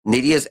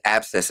 Nydia's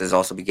abscesses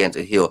also began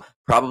to heal,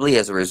 probably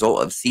as a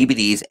result of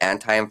CBD's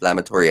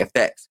anti-inflammatory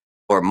effects.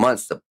 For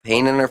months, the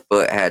pain in her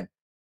foot had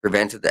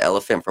prevented the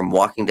elephant from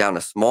walking down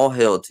a small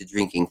hill to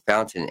drinking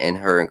fountain in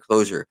her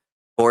enclosure,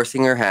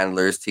 forcing her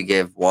handlers to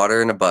give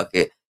water in a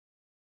bucket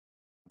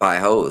by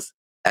hose.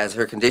 As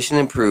her condition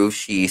improved,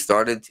 she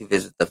started to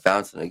visit the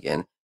fountain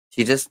again.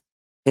 She just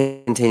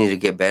continued to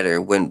get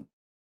better. When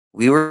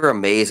we were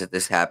amazed that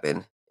this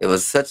happened, it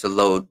was such a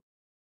low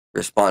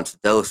response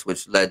dose,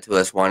 which led to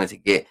us wanting to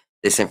get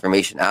this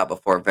information out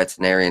before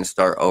veterinarians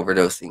start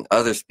overdosing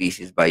other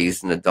species by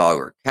using the dog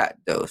or cat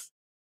dose.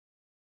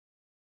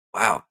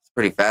 Wow, it's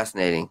pretty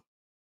fascinating.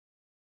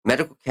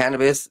 Medical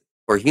cannabis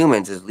for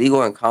humans is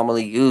legal and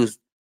commonly used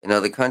in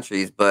other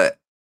countries, but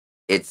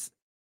its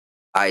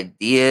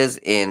ideas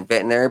in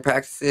veterinary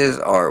practices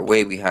are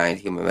way behind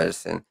human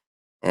medicine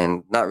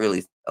and not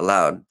really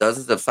allowed.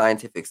 Dozens of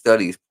scientific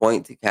studies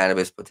point to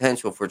cannabis'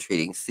 potential for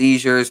treating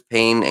seizures,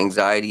 pain,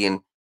 anxiety,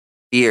 and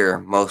fear,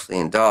 mostly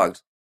in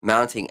dogs,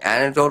 mounting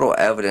anecdotal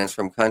evidence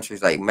from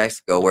countries like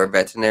Mexico, where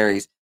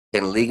veterinaries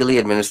can legally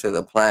administer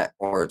the plant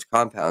or its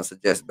compounds,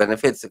 suggests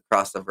benefits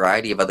across a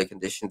variety of other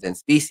conditions and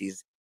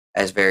species,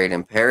 as varied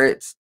in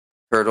parrots,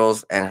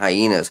 turtles, and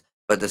hyenas.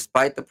 But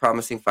despite the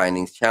promising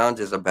findings,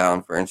 challenges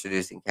abound for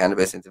introducing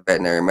cannabis into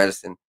veterinary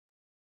medicine.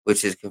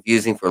 which is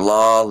confusing for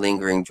law,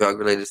 lingering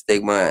drug-related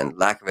stigma, and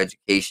lack of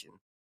education.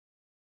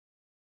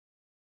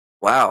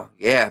 Wow,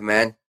 yeah,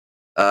 man.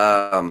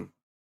 Um,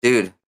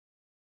 Dude,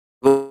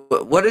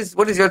 what is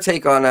your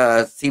take on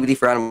CBD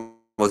for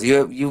animals?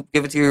 You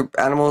give it to your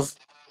animals?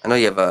 I know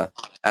you have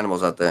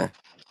animals out there.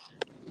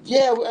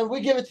 Yeah, and we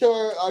give it to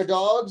our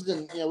dogs,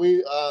 and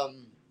we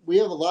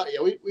have a lot.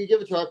 Yeah, we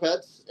give it to our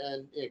pets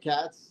and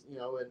cats. And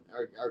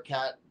our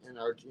cat and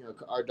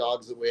our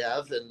dogs that we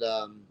have, and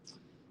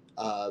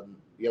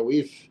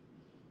we've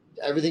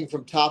everything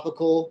from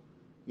topical,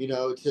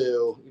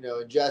 to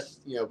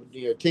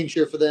ingest,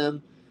 tincture for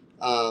them.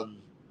 Um,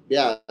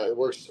 yeah, it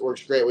works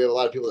great. We have a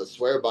lot of people that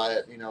swear by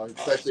it,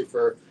 especially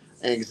for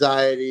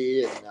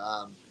anxiety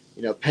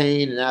and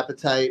pain and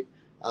appetite.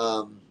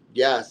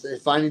 Yeah, so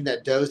finding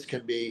that dose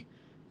can be,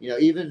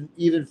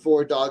 even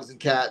for dogs and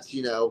cats,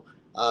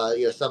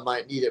 some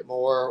might need it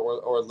more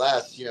or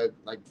less.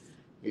 Like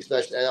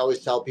especially, I always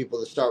tell people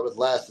to start with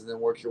less and then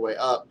work your way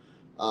up,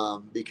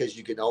 because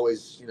you can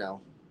always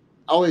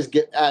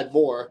add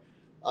more.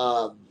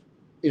 Um,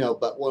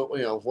 but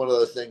one of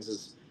those things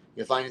is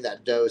finding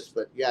that dose.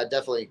 But yeah, it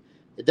definitely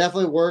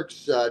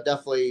works.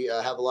 Definitely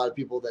have a lot of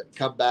people that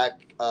come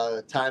back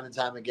time and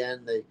time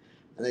again.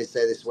 They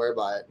say they swear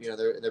by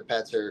it. Their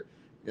pets are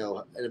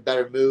in a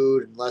better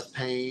mood and less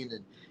pain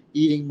and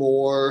eating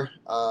more,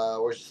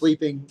 or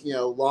sleeping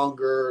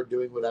longer, or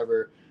doing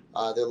whatever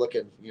they're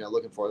looking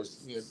for.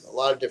 There's a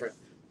lot of different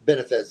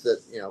benefits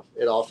that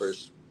it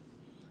offers.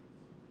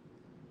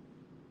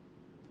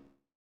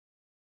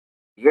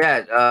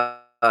 Yeah,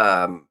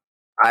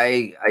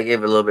 I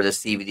give a little bit of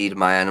CBD to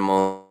my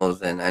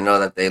animals, and I know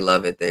that they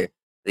love it. They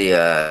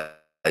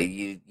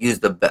use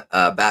the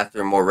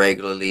bathroom more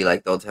regularly.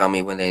 Like they'll tell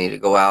me when they need to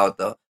go out.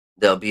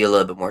 They'll be a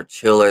little bit more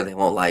chiller. They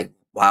won't like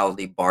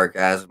wildly bark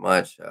as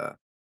much.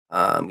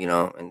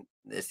 And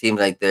it seems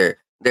like their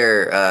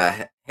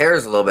hair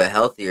is a little bit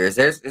healthier. Is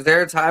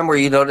there a time where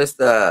you noticed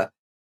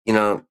you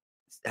know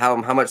how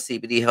much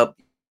CBD helped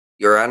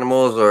your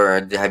animals,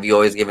 or have you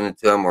always given it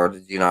to them, or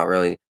did you not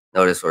really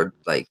notice, or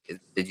like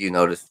did you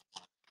notice?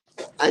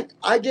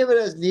 I give it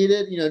as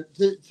needed,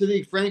 to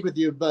be frank with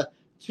you, but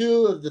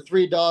two of the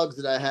three dogs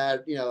that I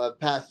had, have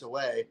passed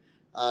away.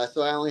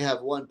 So I only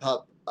have one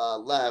pup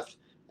left,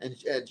 and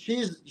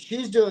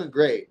she's doing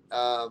great.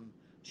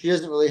 She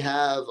doesn't really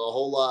have a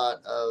whole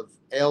lot of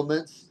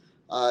ailments.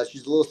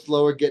 She's a little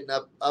slower getting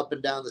up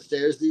and down the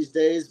stairs these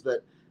days,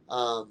 but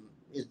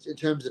in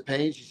terms of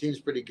pain, she seems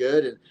pretty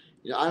good. And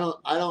I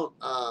don't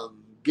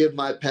give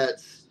my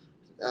pets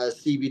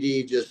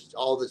CBD just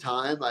all the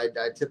time. I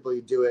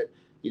typically do it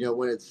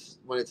when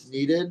it's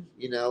needed,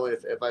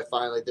 if I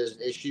find like there's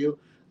an issue.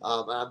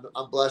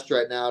 I'm blessed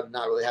right now to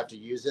not really have to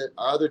use it.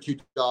 Our other two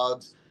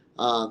dogs,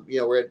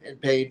 were in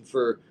pain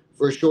for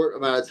a short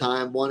amount of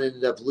time. One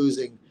ended up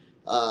losing,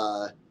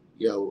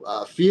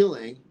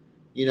 feeling,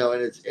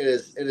 in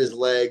his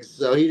legs,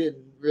 so he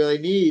didn't really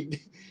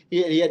need.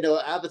 He had no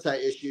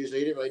appetite issues, so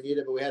he didn't really need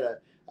it. But we had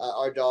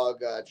our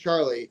dog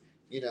Charlie,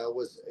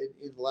 was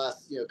in the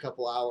last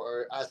couple hour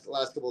or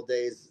last couple of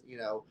days, in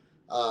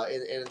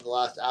the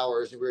last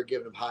hours, and we were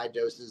giving him high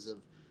doses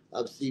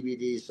of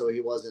CBD, so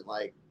he wasn't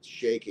like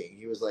shaking.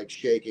 He was like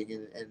shaking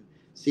and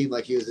seemed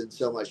like he was in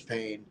so much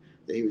pain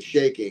that he was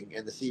shaking,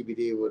 and the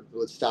CBD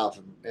would stop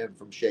him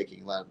from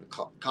shaking, let him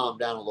calm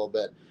down a little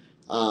bit.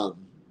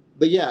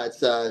 But yeah,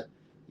 it's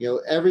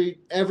every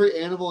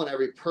animal and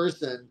every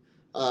person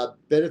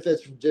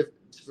benefits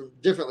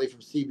differently from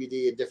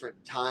CBD at different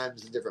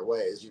times and different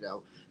ways.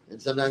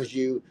 And sometimes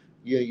you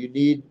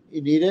need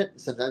it,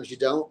 sometimes you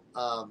don't.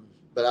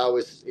 But I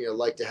always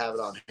like to have it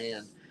on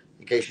hand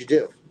in case you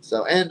do.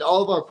 So, and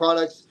all of our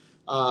products,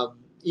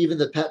 even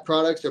the pet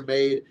products, are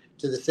made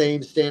to the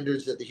same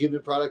standards that the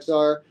human products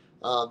are.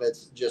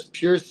 It's just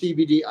pure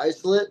CBD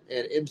isolate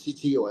and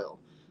MCT oil.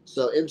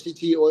 So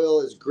MCT oil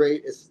is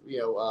great. It's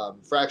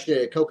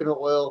fractionated coconut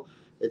oil.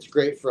 It's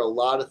great for a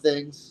lot of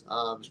things.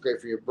 It's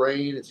great for your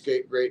brain. It's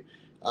great for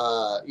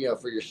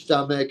your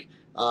stomach.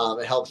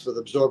 It helps with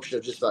absorption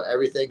of just about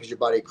everything because your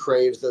body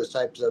craves those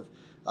types of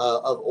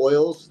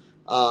oils.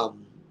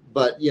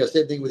 But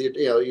same thing with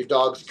your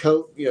dog's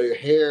coat. Your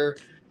hair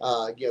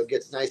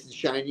gets nice and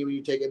shiny when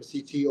you take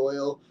MCT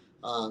oil.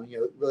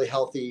 Really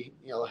healthy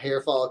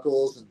hair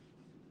follicles, and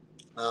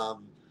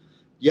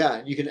yeah,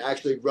 and you can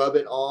actually rub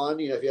it on.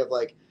 If you have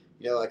like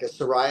a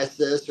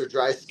psoriasis or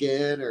dry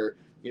skin or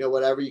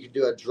whatever, you can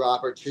do a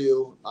drop or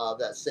two of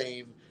that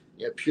same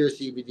pure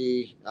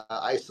CBD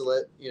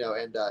isolate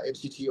and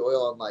MCT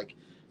oil on like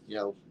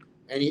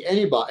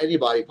any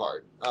body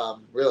part,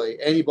 really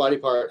any body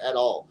part at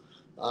all.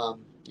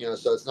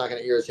 So it's not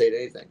going to irritate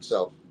anything.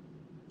 So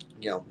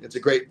it's a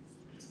great.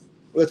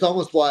 It's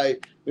almost why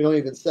we don't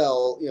even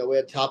sell. We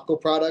had topical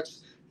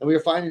products, and we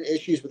were finding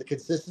issues with the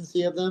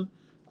consistency of them,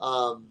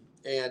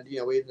 and we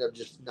ended up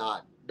just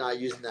not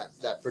using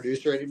that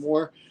producer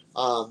anymore.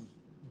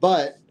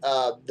 But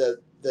the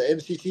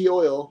MCT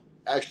oil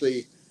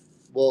actually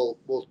will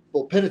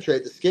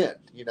penetrate the skin,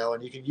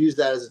 and you can use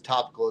that as a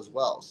topical as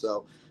well.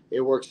 So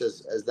it works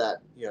as that,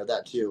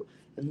 that too.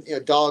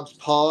 And dog's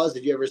paws.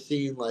 Have you ever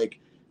seen like,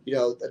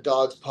 a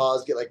dog's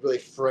paws get like really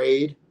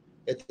frayed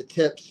at the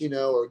tips,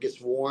 or it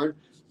gets worn?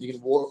 You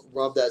can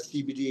rub that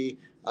CBD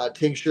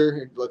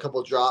tincture, a couple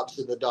of drops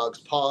in the dog's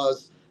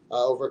paws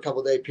over a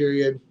couple day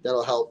period.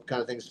 That'll help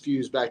kind of things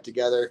fuse back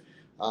together.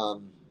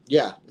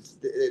 Yeah,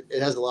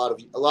 it has a lot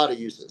of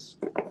uses.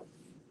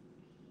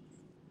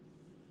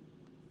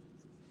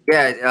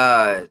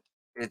 Yeah,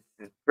 it's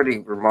pretty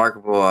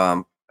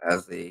remarkable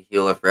as a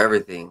healer for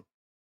everything.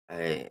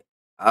 I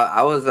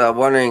I was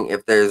wondering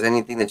if there's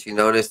anything that you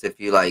noticed if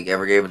you like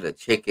ever gave it to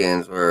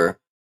chickens or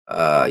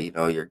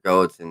your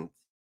goats and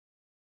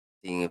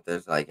seeing if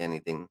there's like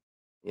anything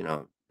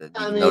that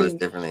I you noticed mean,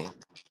 differently.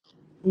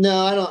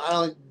 no, I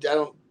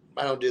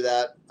don't do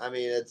that. I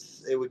mean,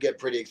 it would get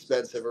pretty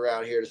expensive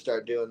around here to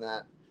start doing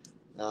that.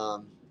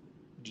 Um,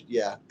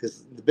 yeah,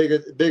 because the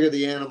bigger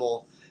the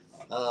animal.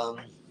 Um,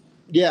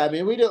 yeah, I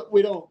mean, we don't.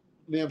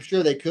 I mean, I'm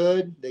sure they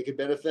could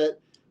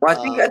benefit. Well, I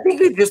Um, think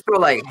you just throw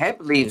like hemp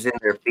leaves in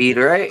their feed,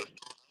 right?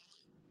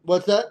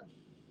 what's that?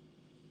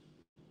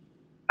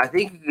 I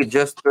think you could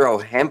just throw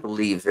hemp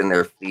leaves in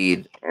their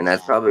feed, and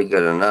that's probably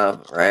good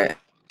enough, right?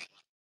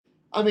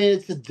 I mean,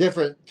 it's a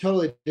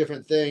totally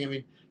different thing. I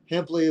mean,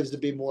 hemp leaves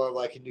would be more of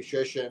like a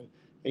nutrition,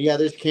 and yeah,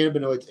 there's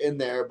cannabinoids in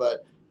there,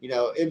 but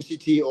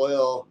MCT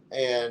oil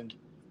and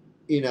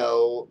you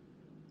know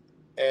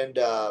and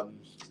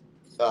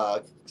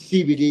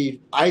CBD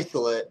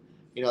isolate,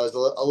 is a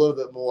little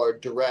bit more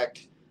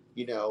direct.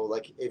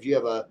 Like if you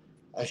have a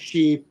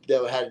sheep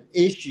that had an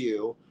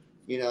issue,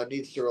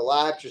 needs to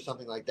relax or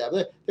something like that.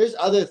 But there's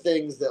other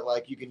things that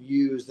like you can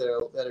use that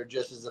are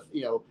just as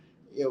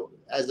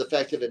as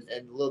effective and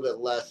a little bit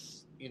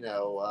less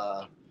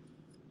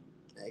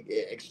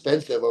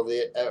expensive over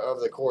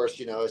the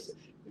course.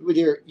 With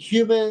your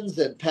humans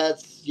and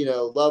pets,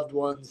 loved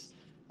ones,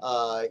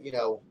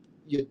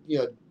 you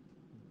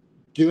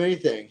do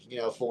anything,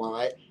 for them.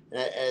 Right?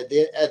 And at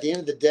the end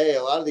of the day,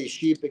 a lot of these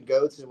sheep and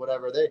goats and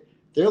whatever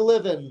they're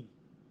living,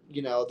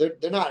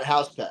 they're not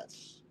house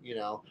pets.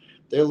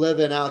 They're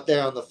living out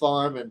there on the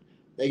farm and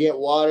they get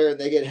water and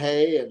they get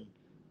hay and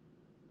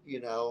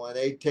and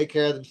they take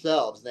care of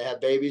themselves. And they have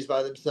babies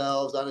by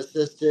themselves,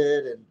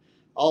 unassisted, and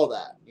all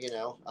that.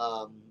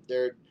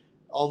 They're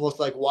almost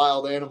like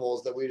wild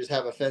animals that we just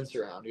have a fence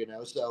around.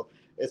 So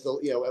it's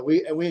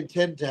and we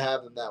intend to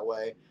have them that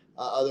way.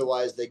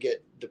 Otherwise, they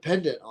get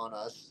dependent on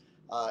us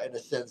in a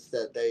sense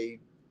that they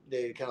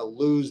kind of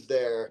lose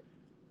their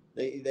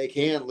they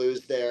can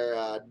lose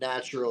their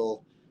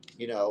natural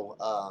you know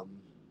um,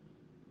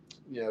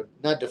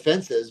 not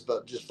defenses,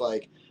 but just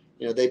like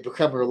they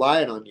become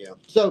reliant on you.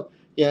 So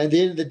yeah, at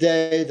the end of the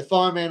day, the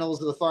farm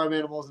animals are the farm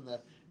animals,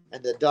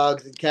 and the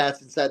dogs and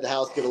cats inside the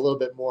house get a little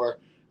bit more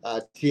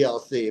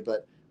TLC.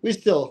 But we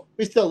still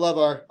love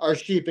our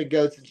sheep and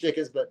goats and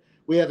chickens, but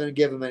we haven't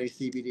given them any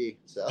CBD.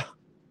 So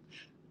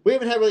we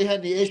haven't really had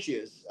any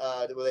issues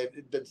where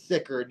they've been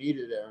sick or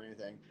needed it or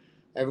anything.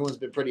 Everyone's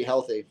been pretty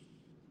healthy.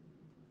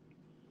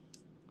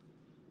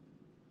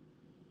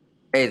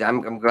 Hey,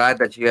 I'm glad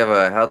that you have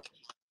a healthy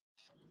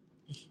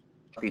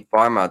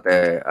farm out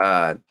there.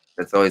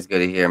 That's always good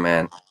to hear,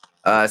 man.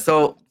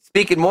 So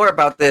speaking more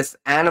about this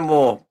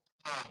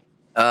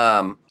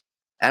um,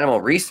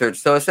 animal research.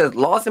 So it says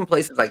laws in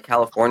places like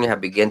California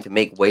have begun to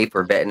make way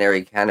for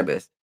veterinary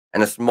cannabis,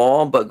 and a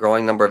small but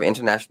growing number of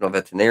international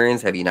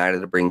veterinarians have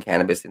united to bring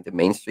cannabis into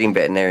mainstream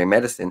veterinary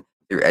medicine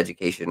through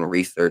education,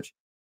 research,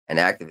 and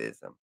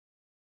activism.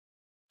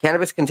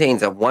 Cannabis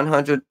contains a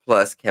 100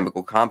 plus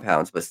chemical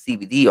compounds, but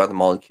CBD are the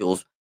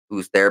molecules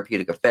whose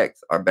therapeutic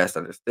effects are best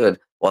understood.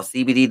 While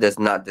CBD does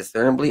not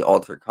discernibly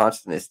alter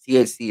consciousness,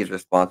 THC is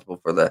responsible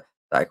for the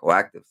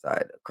psychoactive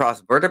side.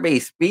 Across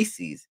vertebrate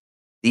species,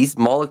 these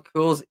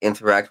molecules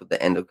interact with the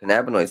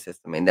endocannabinoid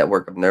system, a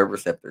network of nerve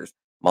receptors,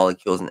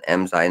 molecules, and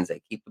enzymes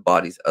that keep the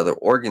body's other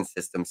organ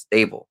systems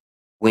stable.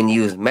 When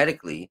used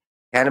medically,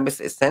 cannabis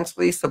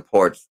essentially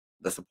supports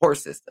the support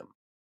system.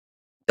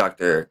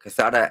 Dr.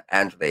 Casada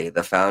Andre,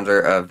 the founder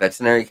of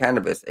Veterinary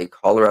Cannabis, a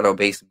Colorado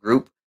based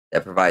group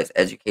that provides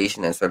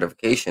education and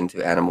certification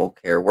to animal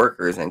care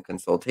workers and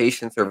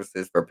consultation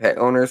services for pet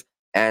owners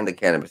and the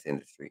cannabis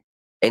industry.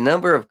 A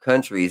number of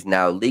countries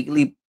now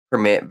legally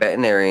permit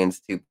veterinarians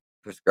to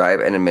prescribe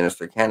and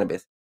administer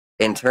cannabis.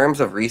 In terms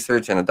of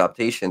research and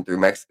adaptation through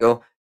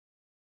Mexico,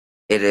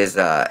 it is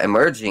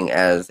emerging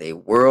as a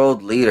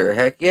world leader.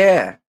 Heck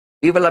yeah!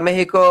 Viva la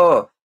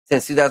Mexico!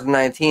 Since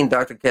 2019,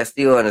 Dr.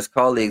 Castillo and his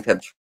colleagues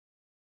have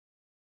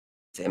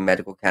in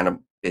medical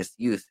cannabis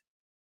use.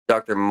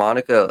 Dr.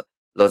 Monica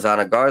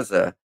Lozana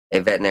Garza, a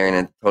veterinarian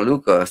in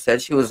Toluca,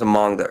 said she was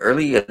among the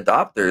early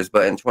adopters,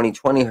 but in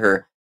 2020,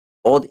 her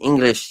Old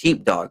English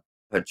sheepdog,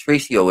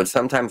 Patricio, would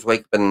sometimes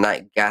wake up in the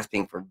night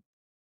gasping for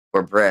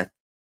breath,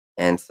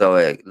 and so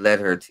it led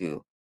her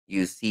to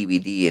use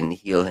CBD and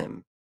heal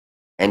him.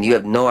 And you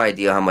have no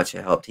idea how much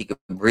it helped. He could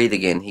breathe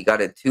again. He got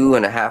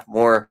 2.5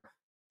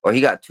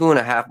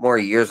 more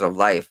years of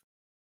life.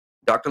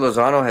 Dr.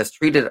 Lozano has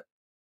treated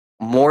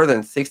more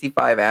than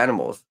 65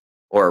 animals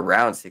or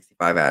around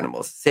 65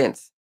 animals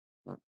since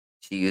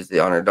she used it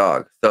on her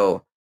dog.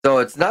 So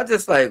it's not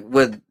just like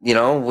with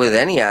with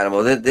any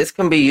animal. This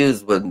can be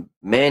used with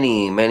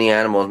many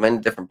animals, many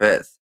different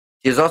pets.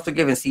 She has also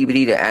given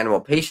CBD to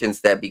animal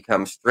patients that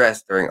become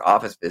stressed during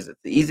office visits.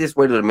 The easiest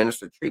way to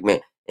administer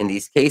treatment in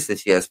these cases,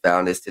 she has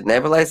found, is to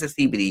nebulize the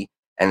CBD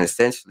and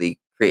essentially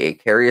create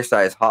a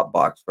carrier-sized hot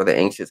box for the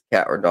anxious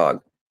cat or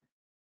dog.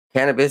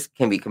 Cannabis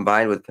can be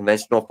combined with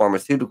conventional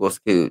pharmaceuticals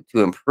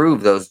to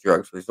improve those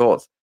drugs'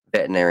 results,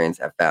 veterinarians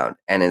have found.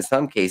 And in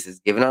some cases,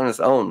 given on its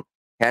own,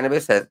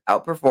 cannabis has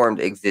outperformed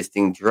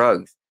existing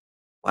drugs.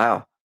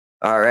 Wow.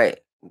 All right.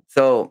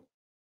 So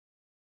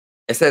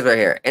it says right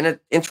here in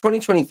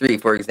 2023,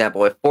 for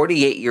example, a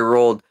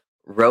 48-year-old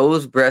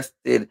rose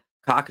breasted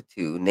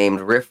cockatoo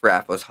named Riff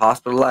Raff was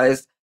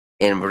hospitalized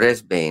in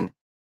Brisbane,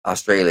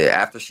 Australia,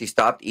 after she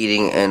stopped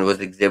eating and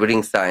was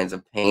exhibiting signs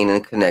of pain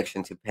in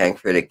connection to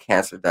pancreatic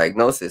cancer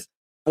diagnosis.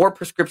 4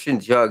 prescription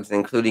drugs,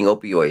 including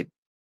opioid,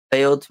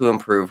 failed to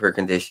improve her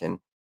condition.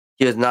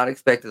 She was not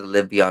expected to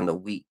live beyond a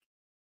week.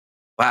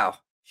 Wow,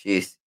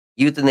 she's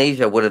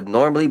euthanasia would have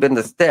normally been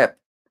the step,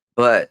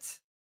 but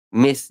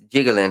Miss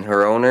Jiggling,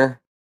 her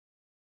owner,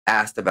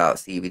 asked about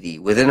CBD.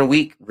 Within a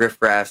week,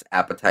 Riff Raff's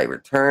appetite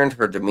returned,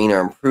 her demeanor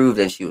improved,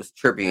 and she was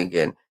chirping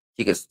again.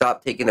 She could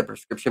stop taking the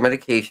prescription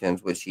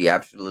medications, which she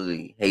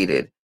absolutely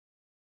hated.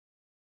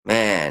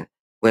 Man,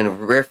 when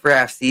Riff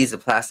Raff sees the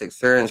plastic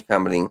syringe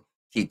coming,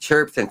 she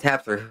chirps and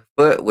taps her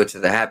foot, which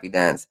is a happy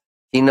dance.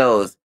 She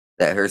knows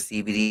that her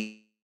CBD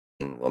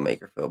will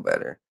make her feel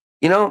better.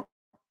 You know,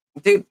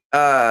 dude,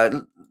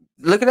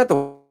 looking at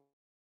the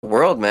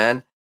world,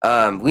 man,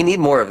 we need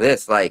more of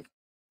this. Like,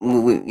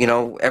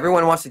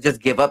 everyone wants to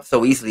just give up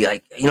so easily.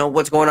 Like,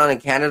 what's going on in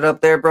Canada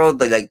up there, bro?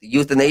 Like the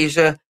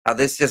euthanasia. How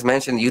this just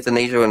mentioned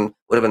euthanasia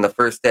would have been the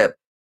first step.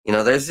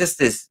 There's just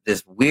this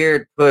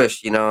weird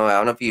push. I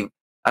don't know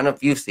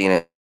if you've seen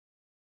it,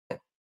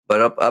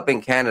 but up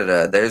in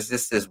Canada, there's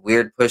just this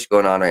weird push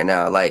going on right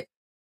now. Like,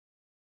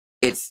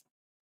 it's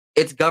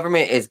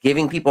government is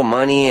giving people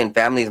money and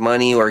families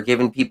money, or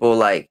giving people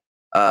like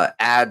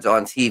ads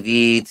on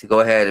TV to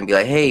go ahead and be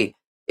like, hey,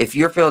 if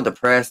you're feeling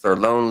depressed or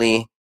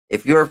lonely,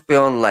 if you're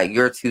feeling like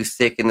you're too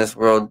sick in this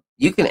world,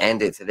 you can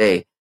end it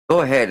today. Go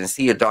ahead and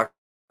see your doctor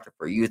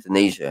for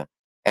euthanasia.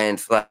 And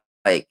it's like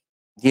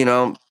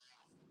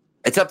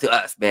it's up to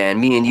us, man.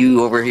 Me and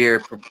you over here,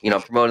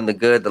 promoting the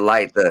good, the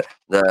light, the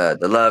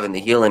love, and the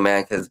healing,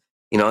 man. Because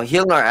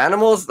healing our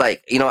animals,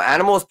 like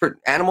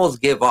animals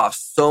give off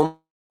so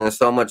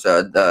much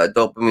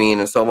dopamine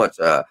and so much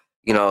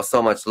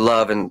so much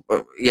love and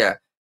dopamine,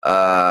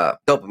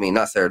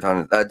 not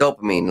serotonin,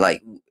 dopamine.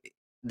 Like,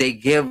 they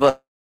give us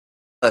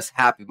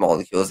happy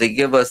molecules. They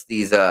give us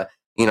these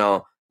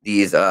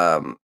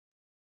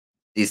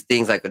these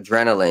things like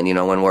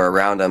adrenaline. When we're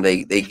around them,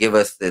 they give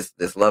us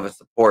this love and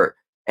support.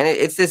 And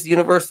it's this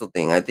universal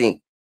thing. I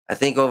think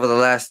over the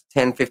last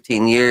 10,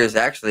 15 years,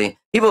 actually,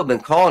 people have been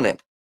calling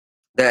it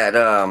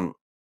that.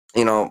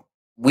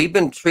 We've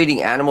been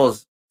treating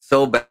animals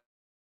so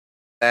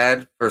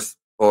bad for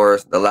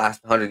the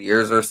last 100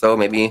 years or so,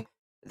 maybe,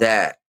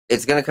 that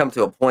it's going to come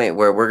to a point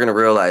where we're going to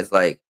realize,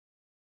 like,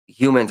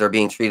 humans are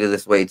being treated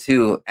this way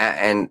too,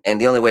 and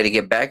the only way to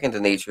get back into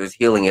nature is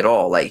healing it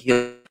all, like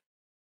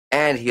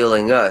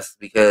healing us,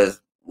 because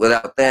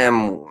without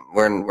them,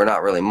 we're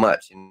not really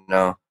much,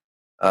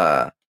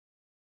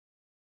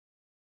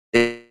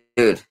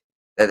 dude.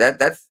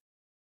 That's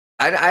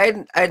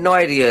I had no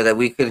idea that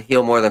we could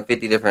heal more than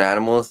 50 different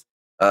animals.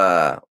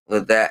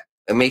 With that,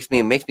 it makes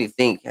me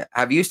think.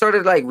 Have you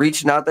started like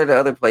reaching out there to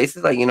other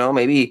places? Like,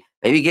 maybe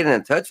getting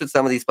in touch with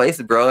some of these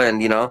places, bro,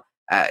 and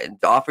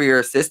offer your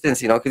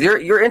assistance. Because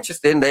you're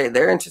interested, and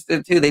they're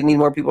interested too. They need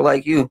more people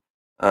like you.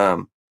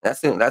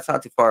 That's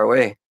not too far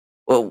away.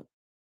 Well,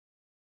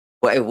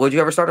 would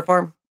you ever start a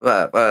farm?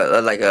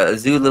 Like a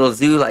little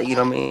zoo, like, what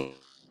I mean?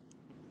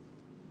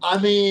 I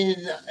mean,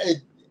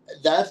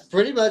 that's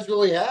pretty much what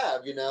we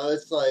have.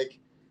 It's like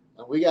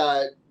we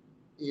got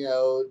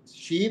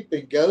sheep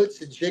and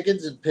goats and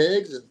chickens and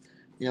pigs, and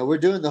we're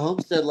doing the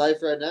homestead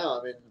life right now.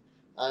 I mean,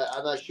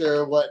 I'm not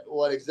sure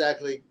what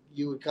exactly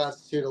you would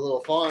constitute a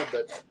little farm,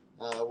 but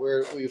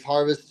we've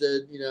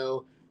harvested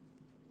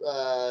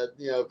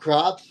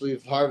crops,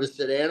 we've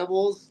harvested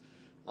animals,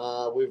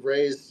 we've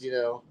raised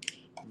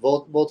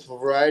multiple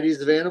varieties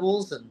of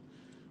animals, and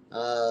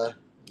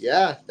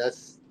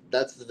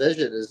that's the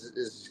vision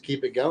is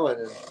keep it going,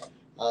 and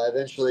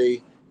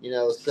eventually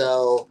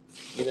sell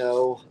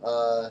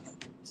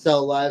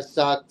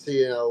livestock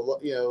to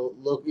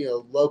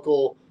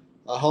local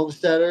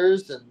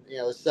homesteaders, and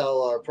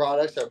sell our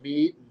products, our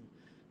meat.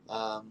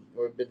 And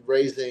we've been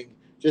raising,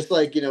 just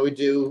like we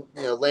do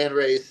land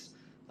race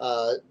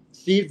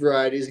seed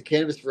varieties and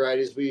cannabis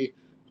varieties.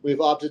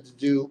 We've opted to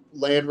do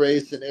land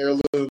race and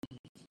heirloom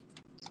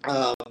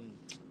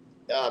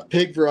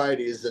pig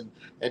varieties, and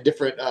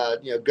different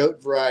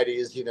goat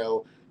varieties.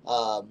 And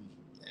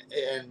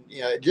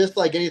just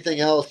like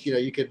anything else,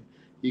 you can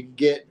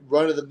get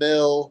run of the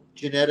mill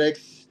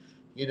genetics,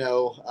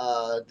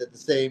 that the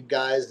same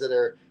guys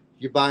that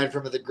you're buying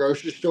from at the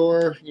grocery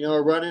store,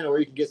 are running, or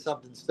you can get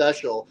something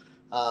special.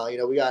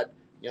 We got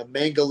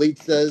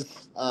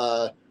Mangalitsa's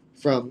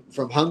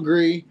from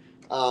Hungary.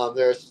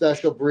 They're a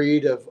special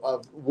breed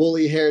of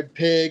woolly haired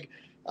pig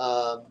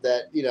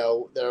that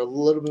that are a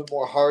little bit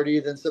more hardy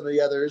than some of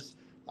the others.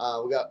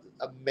 We got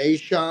a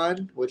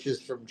Meishan, which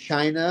is from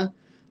China.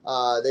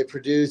 They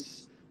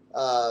produce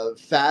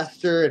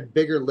faster and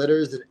bigger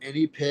litters than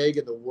any pig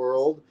in the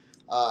world.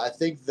 I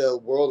think the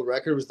world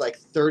record was like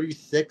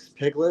 36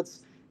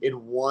 piglets in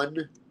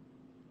one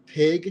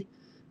pig.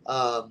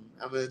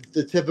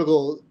 The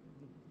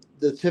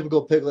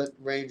typical piglet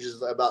range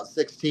is about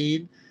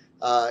 16.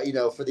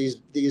 For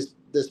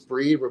this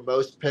breed, where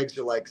most pigs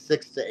are like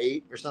 6 to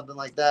 8 or something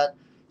like that.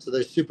 So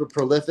they're super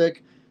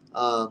prolific.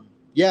 So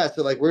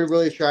like we're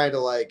really trying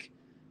to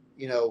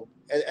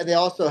and they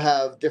also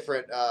have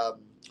different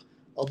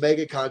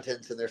omega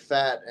contents in their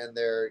fat, and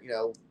they're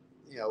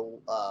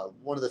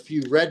one of the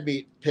few red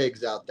meat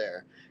pigs out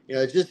there.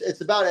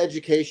 It's about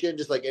education,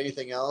 just like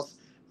anything else.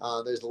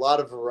 There's a lot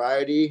of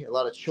variety, a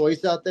lot of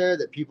choice out there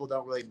that people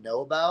don't really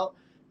know about,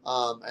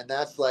 and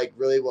that's like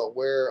really what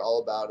we're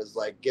all about, is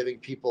like giving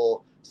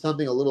people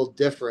something a little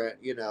different.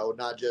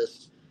 Not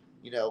just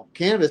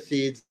cannabis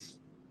seeds.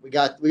 We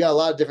got a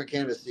lot of different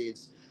cannabis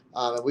seeds.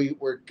 And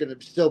we're going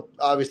to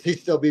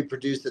still be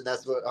producing.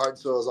 That's what Heart and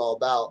Soil is all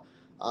about.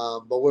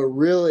 But we're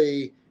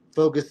really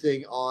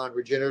focusing on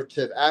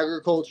regenerative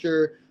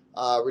agriculture,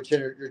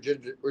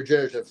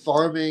 regenerative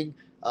farming,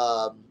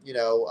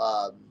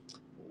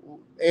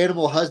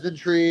 animal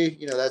husbandry.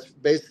 That's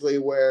basically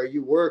where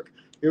you work.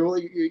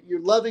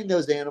 You're loving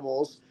those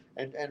animals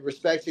and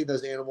respecting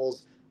those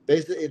animals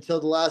basically until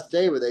the last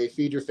day, where they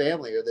feed your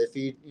family or they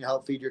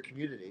help feed your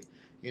community.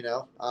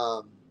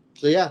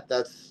 So yeah,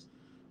 that's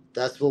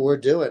what we're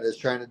doing, is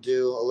trying to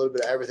do a little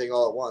bit of everything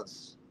all at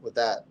once with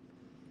that.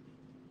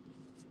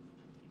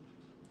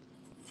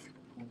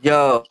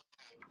 Yo,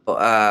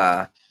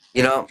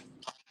 you know,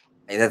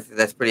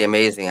 that's pretty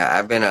amazing.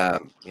 I've been a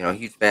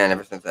huge fan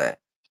ever since I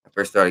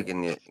first started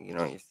getting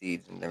your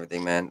seeds and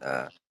everything, man.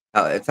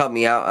 It's helped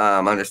me out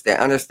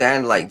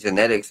understand like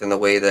genetics and the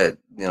way that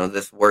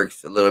this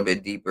works a little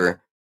bit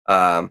deeper.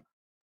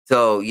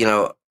 So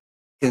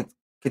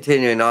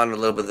continuing on a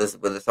little bit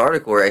with this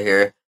article right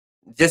here,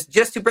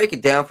 just to break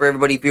it down for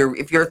everybody,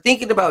 if you're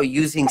thinking about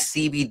using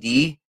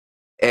CBD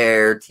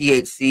or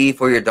THC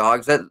for your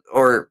dogs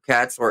or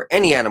cats or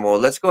any animal,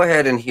 let's go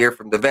ahead and hear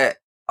from the vet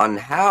on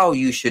how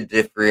you should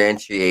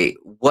differentiate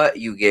what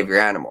you give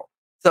your animal.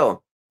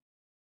 So,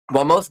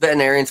 while most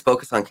veterinarians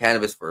focus on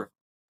cannabis for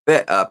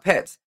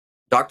pets,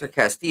 Dr.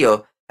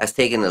 Castillo has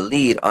taken the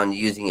lead on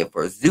using it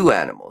for zoo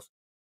animals.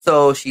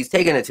 So she's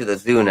taken it to the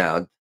zoo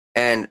now,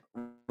 and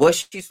what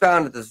she's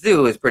found at the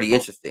zoo is pretty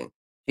interesting.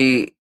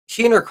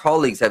 She and her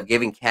colleagues have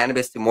given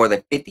cannabis to more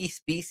than 50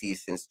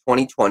 species since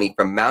 2020,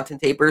 from mountain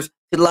tapirs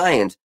to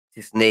lions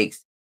to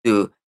snakes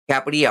to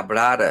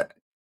capybaras.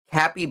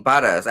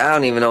 I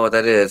don't even know what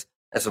that is.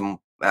 That's some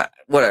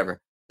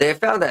whatever. They have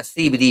found that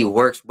CBD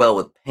works well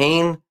with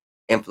pain,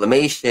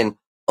 inflammation,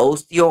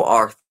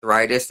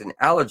 osteoarthritis, and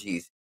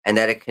allergies, and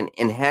that it can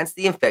enhance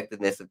the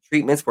effectiveness of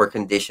treatments for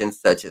conditions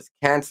such as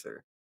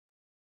cancer.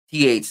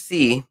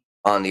 THC,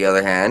 on the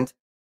other hand,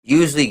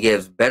 usually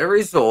gives better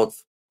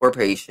results for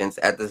patients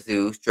at the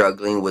zoo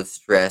struggling with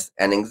stress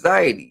and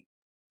anxiety.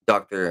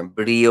 Dr.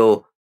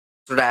 Brio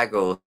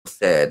Strago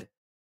said,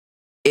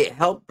 "It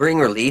helped bring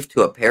relief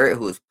to a parrot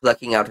who was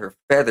plucking out her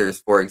feathers,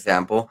 for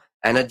example,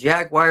 and a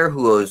jaguar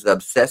who was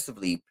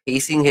obsessively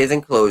pacing his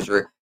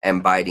enclosure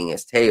and biting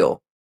his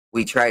tail.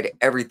 We tried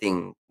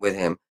everything with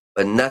him,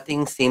 but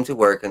nothing seemed to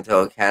work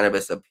until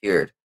cannabis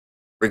appeared."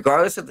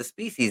 Regardless of the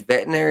species,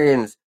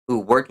 veterinarians who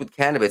worked with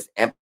cannabis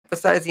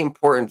emphasize the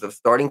importance of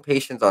starting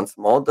patients on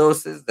small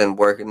doses than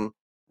working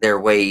their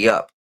way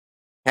up.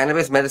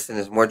 Cannabis medicine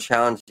is more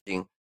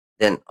challenging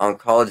than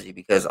oncology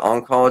because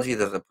oncology,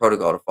 there's a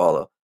protocol to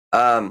follow.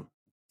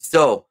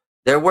 So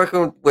they're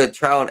working with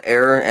trial and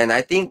error, and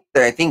I think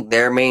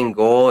their main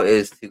goal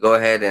is to go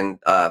ahead and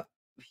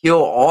heal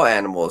all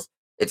animals.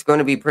 It's going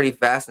to be pretty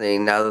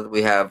fascinating now that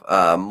we have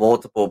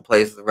multiple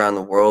places around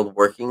the world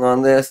working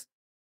on this,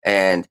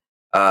 and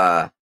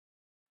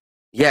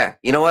yeah,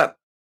 you know what?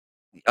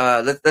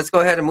 Let's go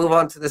ahead and move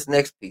on to this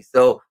next piece.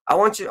 So I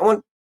want you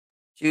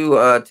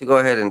to go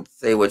ahead and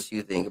say what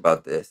you think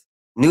about this.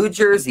 New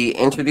Jersey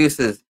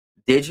introduces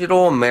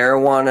digital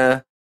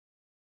marijuana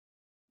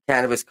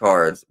cannabis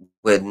cards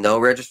with no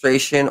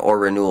registration or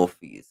renewal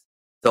fees.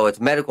 So it's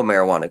medical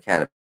marijuana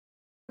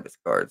cannabis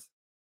cards.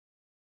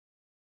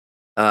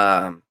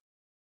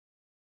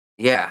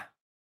 Yeah.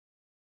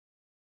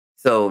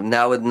 So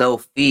now with no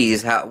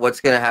fees,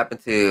 what's going to happen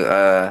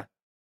to?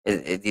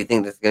 Do you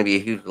think there's going to be a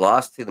huge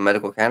loss to the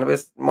medical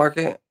cannabis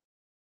market,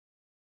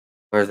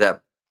 or is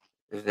it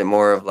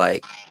more of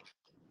like,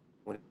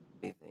 what do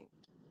you think?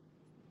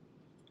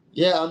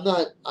 Yeah,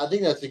 I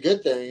think that's a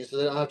good thing, so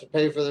they don't have to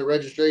pay for the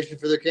registration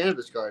for their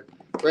cannabis card.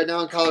 Right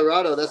now in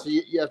Colorado, that's what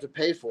you have to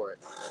pay for it.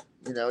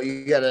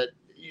 You gotta,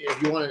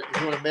 if you want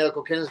a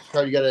medical cannabis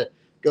card, you gotta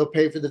go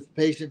pay for the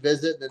patient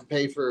visit and then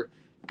pay for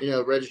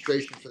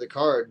registration for the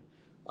card.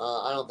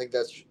 I don't think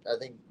that's. I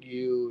think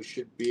you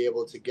should be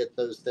able to get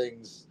those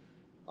things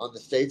on the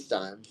state's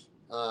dime,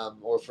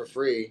 or for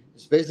free.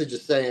 It's basically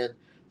just saying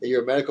that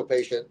you're a medical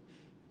patient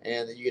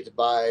and that you get to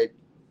buy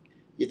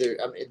either.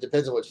 I mean, it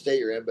depends on what state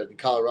you're in, but in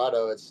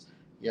Colorado, it's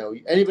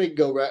anybody can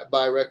go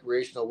buy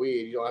recreational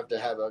weed. You don't have to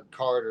have a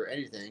card or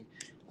anything.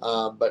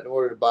 But in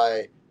order to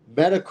buy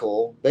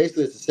medical,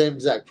 basically it's the same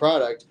exact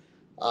product,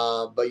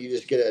 but you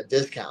just get a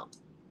discount.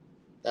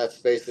 That's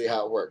basically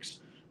how it works.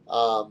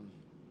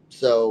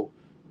 So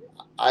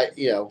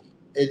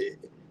it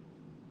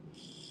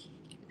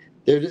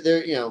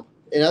there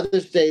in other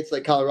states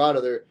like Colorado,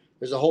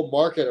 there's a whole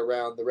market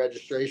around the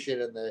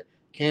registration and the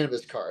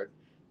cannabis card.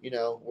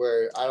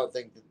 Where I don't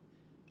think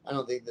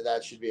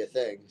that should be a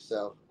thing.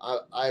 So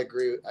I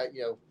agree.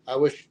 I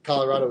wish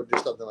Colorado would do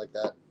something like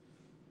that.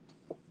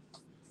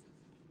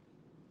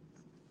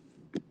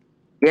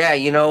 Yeah,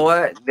 you know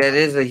what? That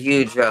is a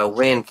huge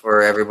win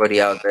for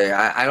everybody out there.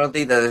 I don't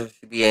think that there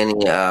should be any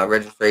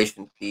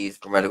registration fees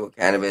for medical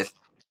cannabis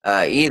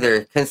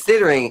either,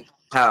 considering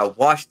how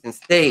Washington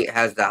State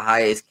has the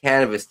highest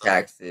cannabis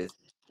taxes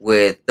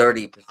with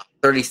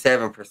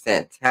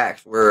 37%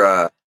 tax.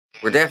 We're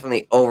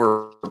definitely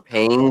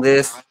overpaying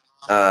this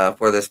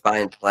for this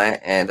fine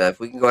plant, and if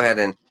we can go ahead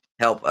and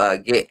help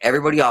get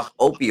everybody off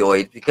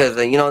opioids, because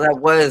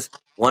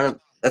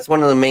that's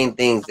one of the main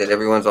things that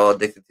everyone's all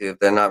addicted to if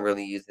they're not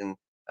really using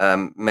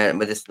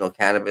medicinal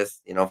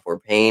cannabis, for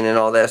pain and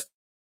all that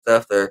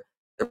stuff. They're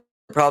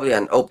probably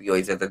on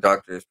opioids that their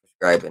doctor is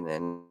prescribing,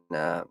 and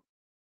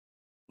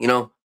you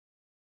know,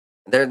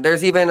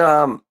 there's even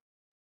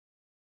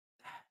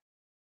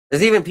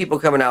people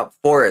coming out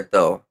for it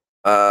though.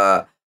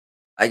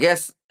 I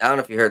guess I don't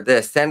know if you heard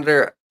this.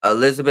 Senator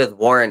Elizabeth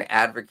Warren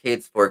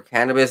advocates for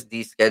cannabis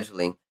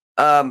descheduling.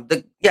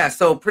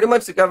 So pretty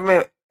much the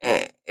government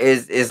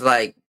is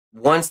like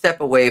one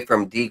step away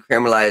from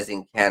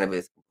decriminalizing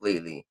cannabis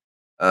completely,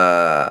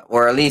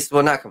 or at least,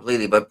 well, not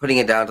completely, but putting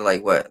it down to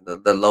like what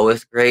the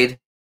lowest grade.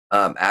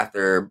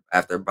 After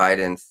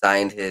Biden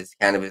signed his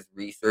cannabis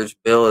research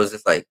bill, it was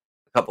just like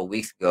a couple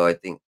weeks ago, I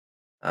think.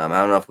 I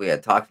don't know if we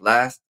had talked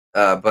last,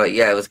 but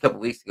yeah, it was a couple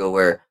weeks ago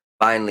where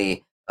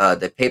finally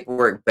the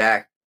paperwork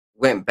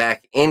went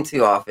back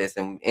into office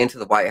and into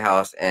the White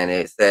House, and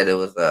it said it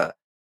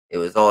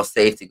was all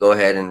safe to go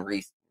ahead and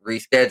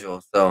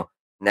reschedule. So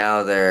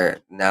now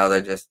they're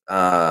just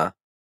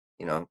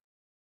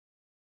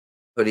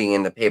putting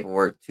in the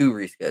paperwork to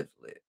reschedule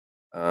it.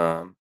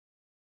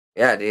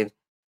 Yeah, dude,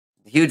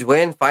 huge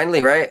win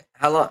finally, right?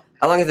 How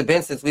long has it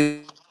been since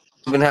we've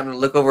been having to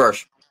look over our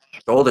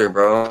shoulder,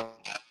 bro?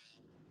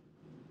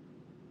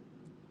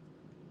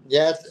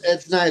 Yeah,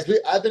 it's nice.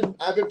 I've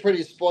been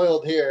pretty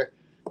spoiled here.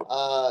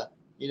 I've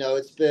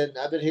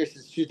been here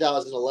since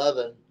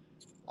 2011,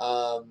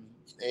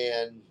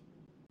 and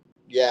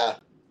yeah,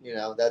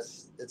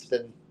 it's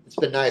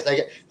been nice.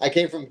 I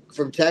came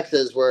from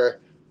Texas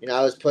where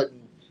I was put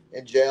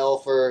in jail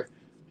for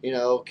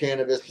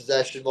cannabis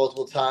possession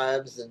multiple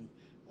times, and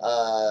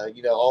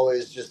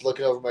always just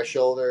looking over my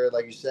shoulder,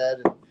 like you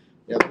said, and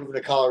moving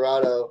to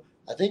Colorado.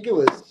 I think it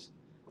was.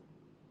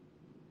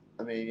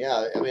 I mean,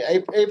 yeah. I mean,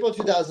 April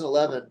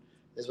 2011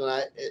 is when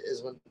I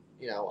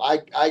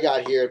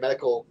got here.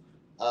 Medical.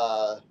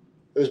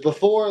 It was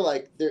before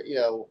it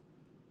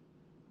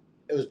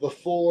was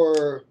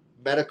before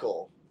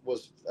medical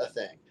was a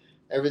thing.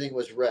 Everything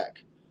was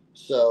rec.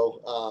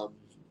 So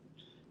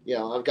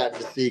I've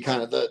gotten to see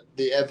kind of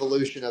the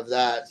evolution of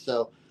that.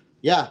 So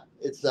yeah,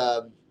 it's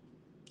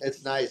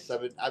nice.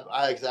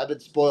 I've been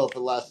spoiled for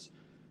the last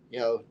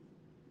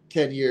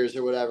 10 years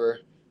or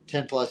whatever,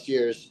 10+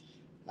 years.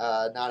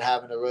 Not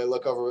having to really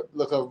look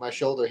over my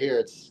shoulder here.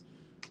 It's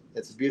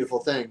a beautiful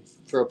thing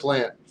for a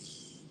plant.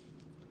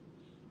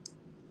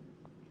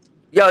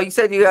 Yo, you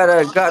said you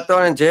got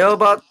thrown in jail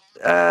about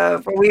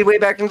for weed way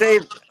back in the day.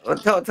 Well,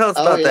 tell us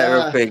Oh about that real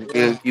yeah, quick,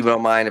 yeah, if you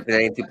don't mind, if it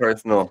ain't too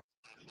personal.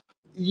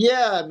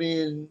 yeah. I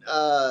mean,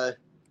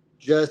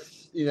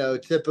 just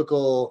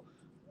typical.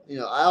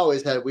 I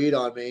always had weed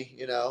on me.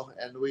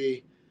 And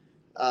we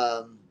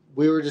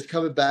were just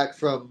coming back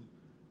from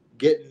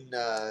getting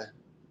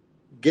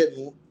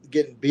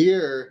getting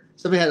beer.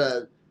 Somebody had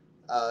a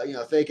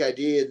fake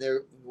ID, and they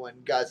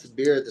got some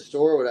beer at the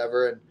store or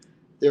whatever, and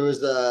there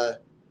was a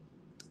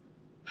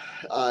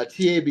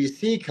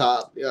TABC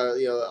cop,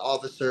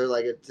 officer,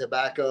 like a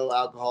tobacco,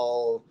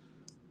 alcohol,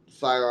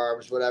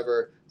 firearms,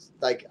 whatever,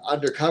 like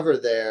undercover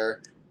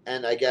there,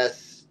 and I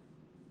guess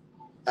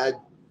I'd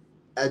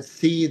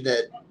seen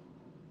that.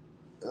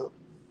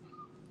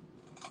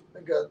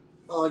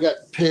 Oh, I got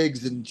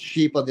pigs and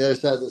sheep on the other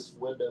side of this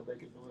window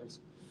making noise.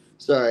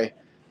 Sorry.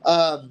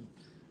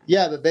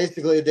 Yeah, but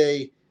basically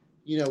they,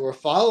 were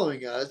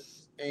following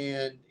us,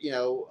 and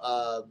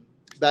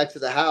back to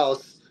the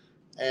house,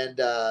 and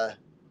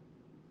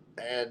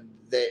and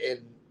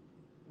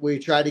we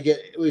tried to get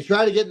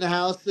in the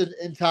house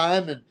in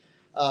time, and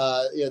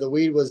the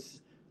weed was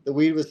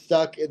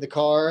stuck in the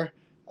car,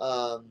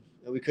 and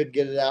we couldn't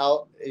get it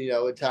out,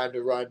 in time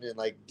to run and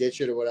like ditch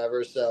it or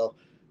whatever. So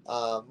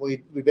we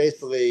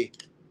basically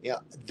you know,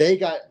 they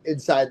got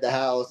inside the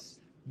house.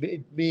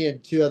 Me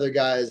and two other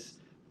guys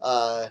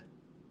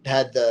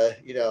had the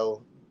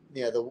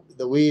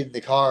weed in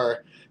the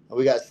car, and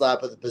we got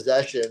slapped with the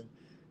possession.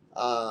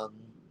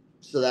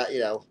 So that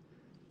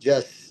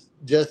just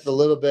a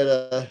little bit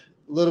of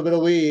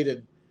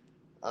weed,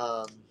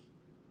 um,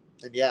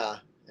 and yeah,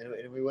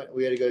 and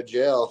we had to go to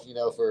jail,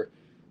 for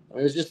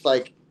it was just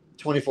like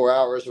 24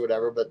 hours or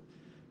whatever, but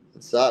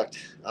it sucked.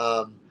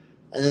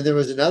 And then there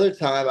was another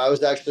time I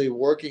was actually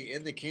working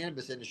in the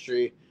cannabis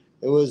industry.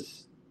 It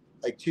was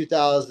like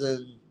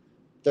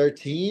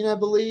 2013, I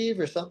believe,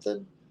 or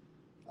something.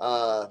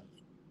 Uh,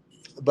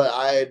 but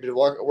I had been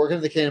working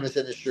in the cannabis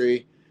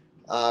industry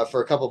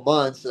for a couple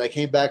months, and I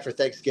came back for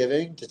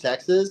Thanksgiving to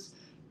Texas,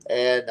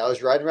 and I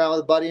was riding around with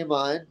a buddy of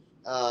mine.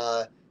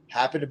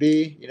 Happened to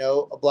be,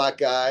 a black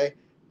guy,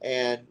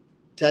 and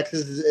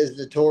Texas is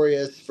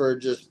notorious for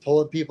just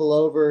pulling people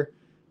over,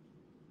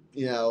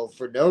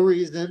 for no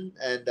reason,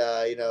 and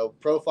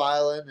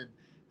profiling, and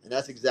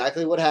that's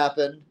exactly what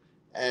happened.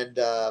 And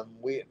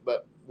we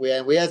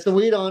had some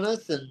weed on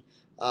us, and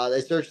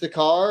they searched the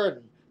car,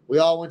 and we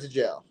all went to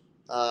jail,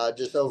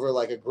 just over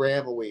like a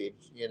gram of weed,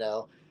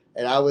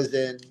 And I was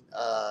in,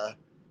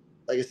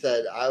 like I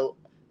said,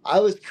 I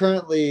was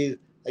currently,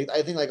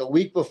 I think like a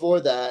week before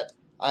that,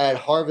 I had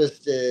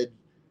harvested,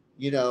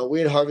 we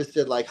had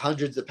harvested like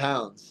hundreds of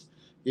pounds,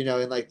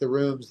 in like the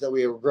rooms that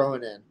we were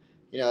growing in,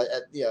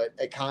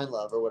 at Kind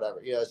Love or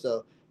whatever,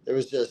 So there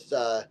was just,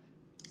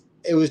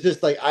 it was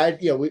just like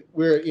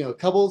we're a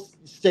couple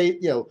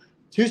state, 2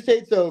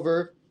 states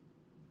over,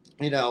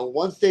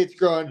 one state's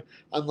growing.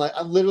 I'm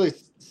literally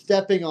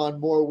stepping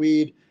on more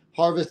weed,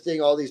 harvesting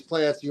all these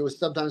plants.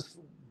 Sometimes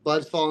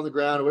buds fall on the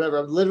ground or whatever.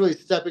 I'm literally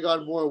stepping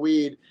on more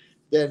weed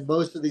than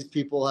most of these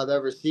people have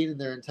ever seen in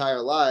their entire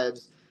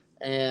lives.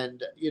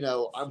 And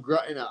I'm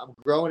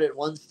growing it in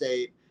one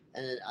state,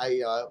 and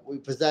we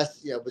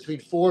possess between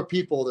 4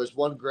 people, there's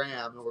 1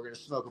 gram, and we're gonna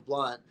smoke a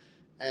blunt,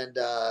 and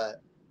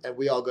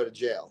we all go to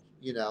jail.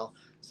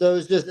 So it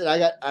was just, and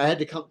I had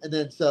to come, and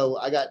then so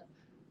I got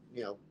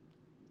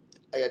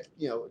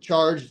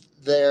charged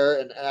there,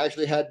 and I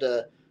actually had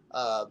to,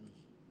 I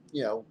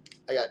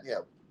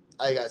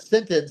got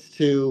sentenced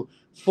to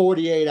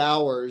 48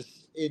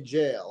 hours in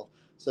jail.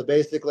 So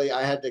basically,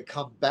 I had to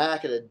come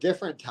back at a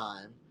different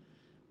time,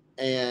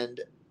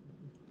 and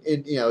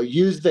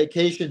use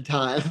vacation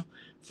time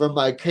from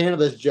my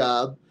cannabis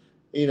job,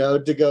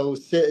 to go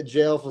sit in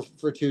jail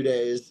for 2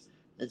 days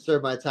and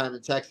serve my time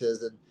in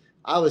Texas. And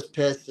I was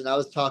pissed, and I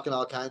was talking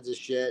all kinds of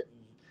shit,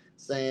 and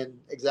saying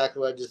exactly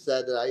what I just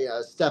said, that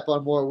I step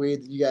on more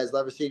weed than you guys will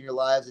ever see in your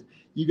lives, and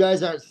you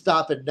guys aren't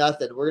stopping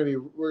nothing. I'm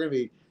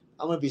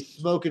gonna be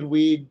smoking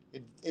weed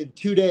in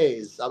 2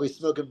 days. I'll be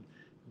smoking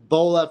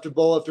bowl after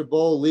bowl after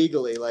bowl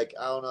legally. Like,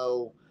 I don't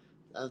know,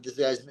 this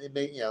guy's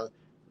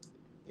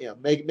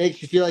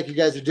makes you feel like you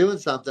guys are doing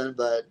something,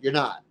 but you're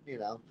not.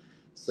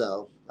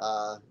 So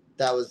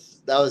that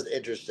was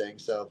interesting.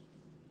 So.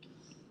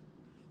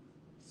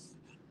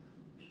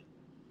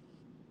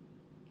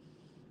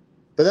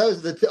 But that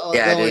was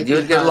Yeah, dude, you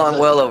would get along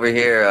well over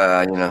here,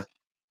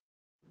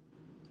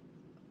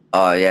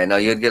 Oh yeah, no,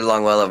 you'd get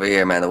along well over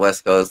here, man. The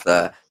West Coast,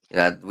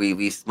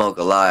 we smoke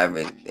a lot,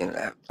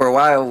 and for a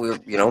while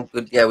we'd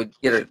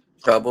get in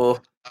trouble,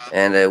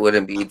 and it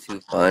wouldn't be too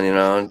fun,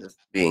 just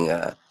being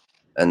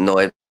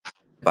annoyed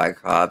by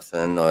cops,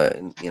 and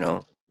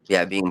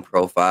being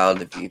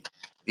profiled.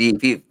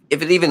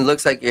 If it even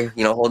looks like you're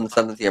holding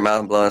something to your mouth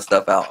and blowing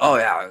stuff out, oh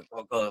yeah,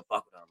 go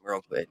fuck with them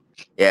real quick.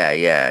 Yeah,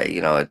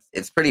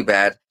 it's pretty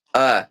bad.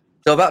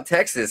 So about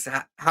Texas,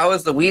 how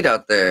is the weed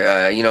out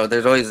there?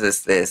 There's always this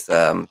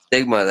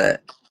stigma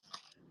that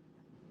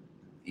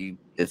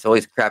it's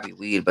always crappy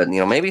weed, but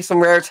maybe some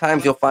rare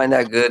times you'll find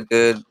that good,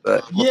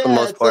 but for the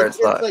most part, it's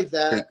like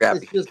that. Pretty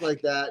crappy. It's just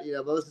like that.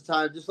 Most of the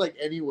time, just like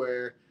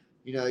anywhere,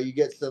 you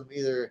get some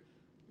either.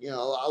 A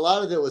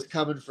lot of it was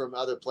coming from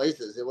other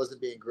places. It wasn't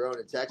being grown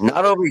in Texas.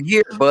 Not over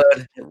here,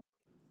 but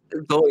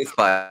it's always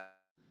fine.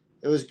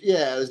 It was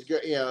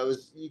great.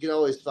 You can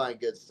always find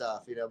good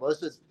stuff.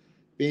 Most of it's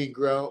being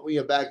grown.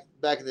 Back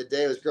in the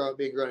day, it was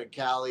being grown in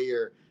Cali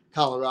or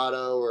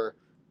Colorado or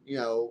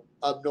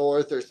up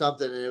north or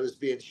something, and it was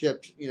being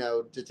shipped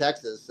to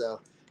Texas.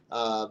 So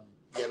I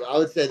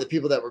would say the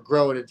people that were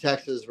growing in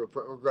Texas were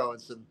growing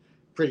some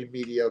pretty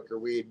mediocre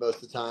weed most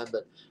of the time.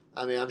 But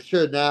I mean, I'm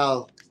sure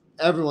now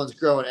everyone's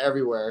growing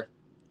everywhere.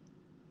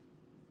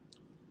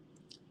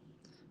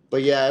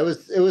 But yeah, it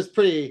was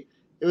pretty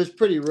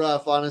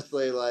rough,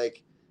 honestly.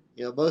 Like,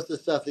 most of the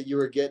stuff that you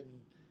were getting,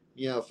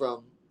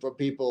 from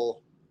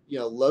people,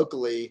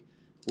 locally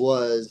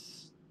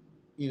was,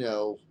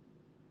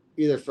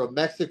 either from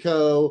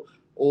Mexico,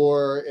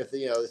 or if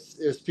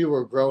there's people who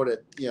are growing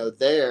it,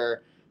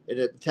 there.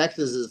 And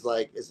Texas is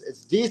like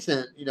it's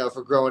decent,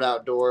 for growing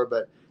outdoor,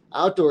 but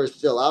outdoor is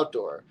still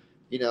outdoor.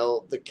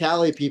 The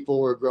Cali people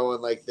were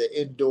growing like the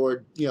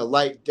indoor,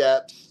 light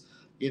depths,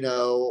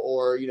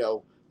 or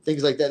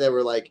things like that. That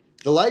were like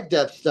the light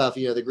depth stuff.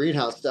 The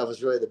greenhouse stuff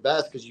was really the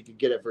best because you could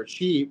get it for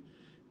cheap,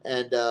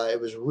 and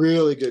it was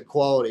really good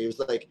quality. It was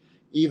like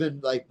even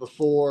like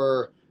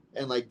before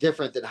and like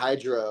different than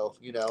hydro.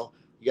 You know,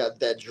 you got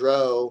that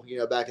dro. You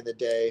know, back in the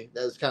day,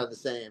 that was kind of the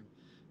same.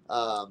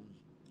 Um,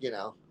 you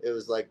know, it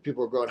was like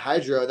people were growing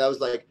hydro. That was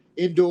like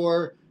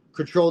indoor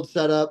controlled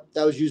setup.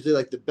 That was usually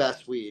like the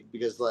best weed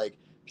because like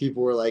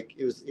people were like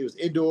it was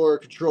indoor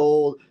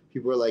controlled.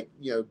 People were like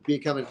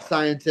becoming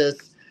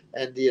scientists,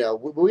 and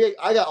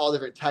I got all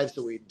different types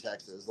of weed in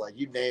Texas. Like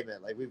you name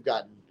it. Like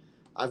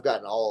I've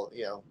gotten all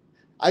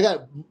I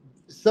got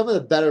some of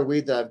the better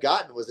weed that I've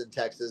gotten was in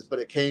Texas, but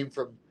it came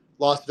from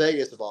Las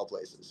Vegas of all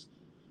places.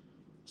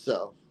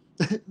 So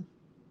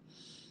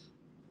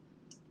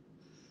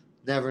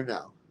never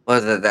know.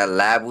 Was it that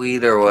lab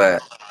weed or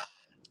what?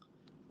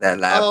 That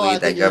lab Oh, weed, I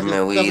that think it was just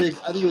government weed. somebody.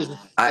 I think it was.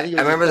 I I think it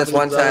I was just remember this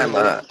somebody one time.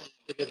 growing it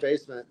in their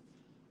basement,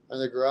 in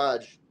their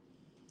garage.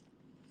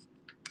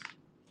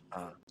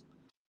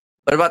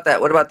 What about that?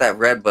 What about that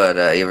red bud?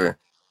 You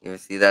ever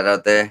see that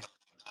out there?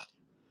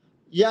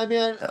 Yeah,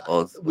 man. That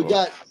old We school.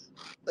 got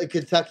like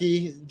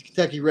Kentucky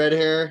red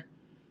hair,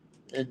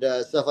 and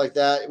stuff like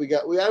that.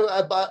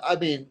 I bought. I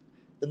mean,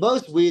 the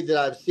most weed that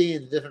I've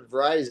seen, the different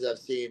varieties that I've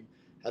seen,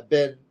 have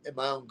been in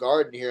my own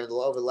garden here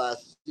over the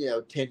last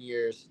 10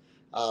 years,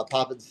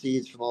 popping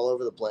seeds from all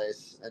over the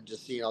place and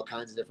just seeing all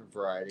kinds of different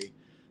variety.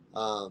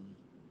 Um,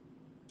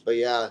 but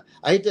yeah,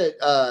 I hate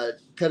to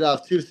cut it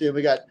off too soon.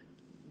 We got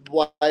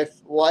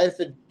wife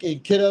and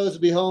kiddos will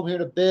be home here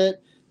in a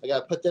bit. I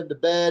gotta put them to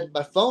bed.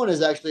 My phone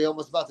is actually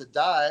almost about to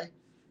die.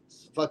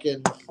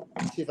 Fucking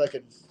see if I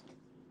can.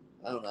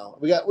 I don't know.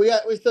 We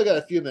still got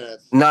a few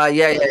minutes. Nah,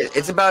 yeah. But,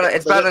 It's about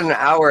an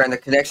hour, and the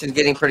connection's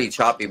getting pretty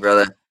choppy,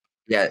 brother.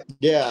 Yeah.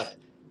 yeah,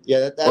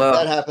 that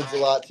Well, happens a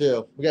lot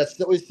too.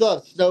 We still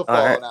have snow all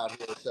right. falling out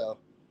here, so.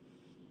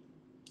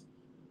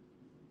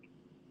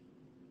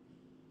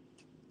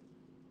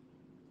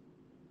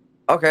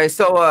 Okay,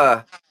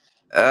 so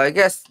I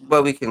guess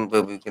what we can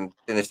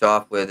finish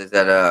off with is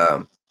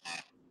that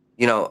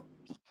you know,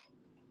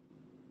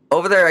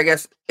 over there, I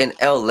guess in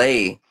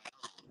LA,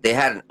 they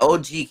had an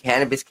OG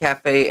cannabis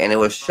cafe, and it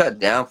was shut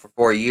down for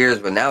 4 years,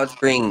 but now it's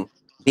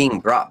being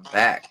brought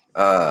back.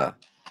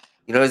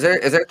 Is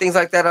there things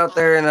like that out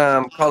there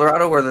in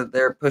Colorado where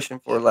they're pushing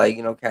for like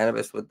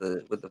cannabis with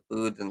the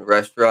foods and the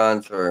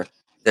restaurants, or is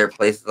there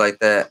places like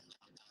that?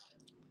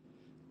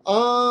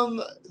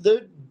 Um,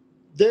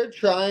 they're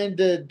trying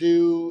to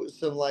do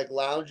some like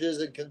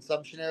lounges and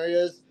consumption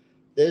areas.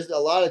 There's a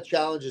lot of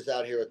challenges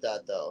out here with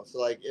that though. So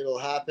like it'll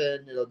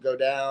happen, it'll go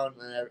down,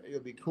 and it'll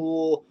be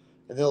cool,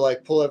 and they'll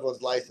like pull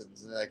everyone's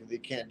license, and like they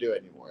can't do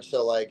it anymore.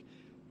 So like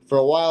for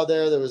a while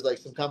there was like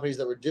some companies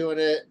that were doing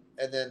it,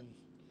 and then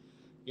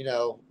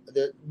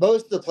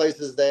most of the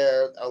places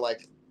there are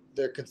like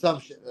their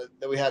consumption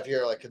that we have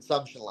here, are like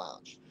consumption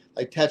lounge,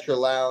 like Tetra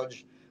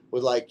Lounge,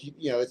 with like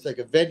it's like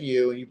a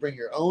venue, and you bring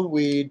your own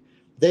weed.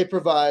 They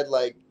provide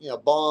like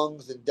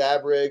bongs and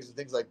dab rigs and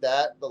things like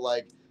that, but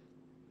like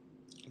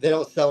they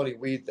don't sell any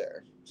weed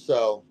there.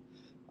 So,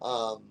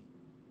 um,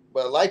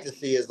 what I'd like to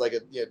see is like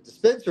a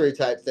dispensary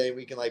type thing.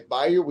 We can like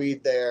buy your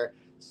weed there,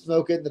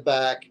 smoke it in the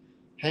back,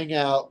 hang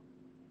out,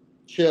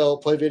 chill,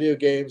 play video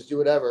games, do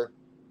whatever.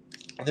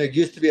 And there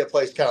used to be a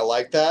place kind of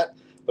like that,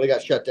 but it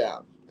got shut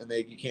down, and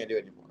you can't do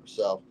it anymore.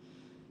 So,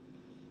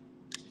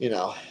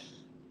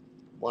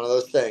 one of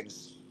those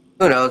things.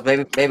 Who knows?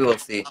 Maybe we'll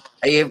see.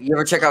 Hey, you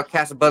ever check out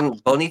Casa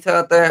Bonita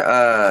out there?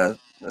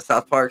 The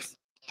South Park's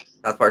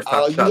Oh, Top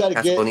Shop,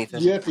 Casa Bonita.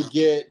 You have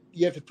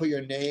to put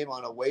your name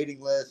on a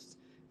waiting list,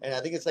 and I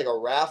think it's like a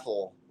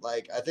raffle.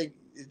 Like I think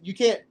you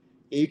can't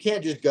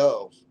just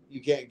go.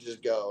 You can't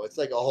just go. It's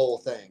like a whole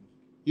thing.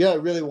 You gotta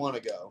really want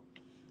to go,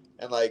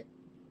 and like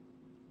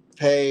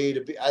pay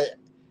to be.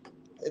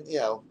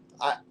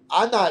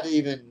 I'm not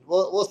even.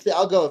 We'll see.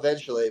 I'll go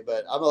eventually,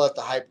 but I'm gonna let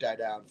the hype die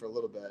down for a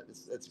little bit.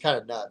 It's kind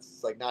of nuts.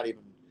 It's like not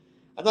even.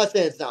 I'm not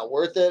saying it's not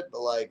worth it,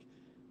 but like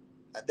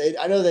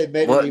I know they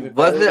made it even.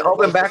 Wasn't it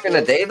open back in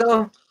the day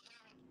though?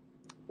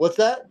 What's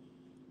that?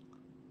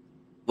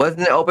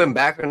 Wasn't it open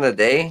back in the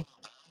day?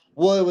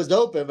 Well, it was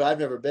open, but I've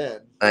never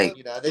been. Like,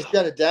 they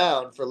shut it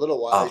down for a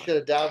little while. Oh. They shut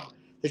it down.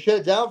 They shut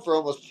it down for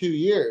almost 2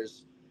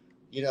 years.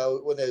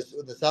 When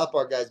the South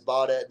Park guys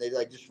bought it, and they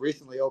like just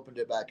recently opened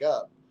it back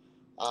up.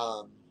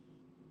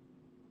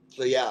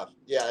 So yeah,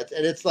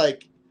 it's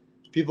like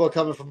people are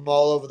coming from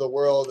all over the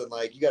world, and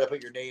like you got to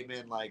put your name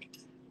in like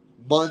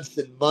months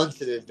and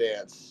months in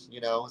advance.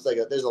 It's like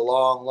there's a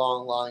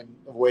long line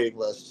of waiting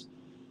lists.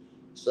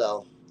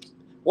 So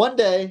one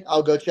day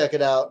I'll go check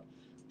it out,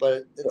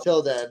 but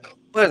until then,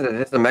 what is it?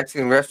 Just a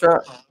Mexican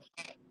restaurant?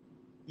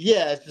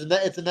 Yeah,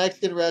 it's a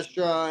Mexican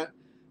restaurant.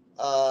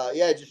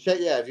 Yeah, just check.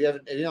 Yeah, if you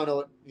don't know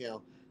what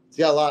it's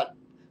got a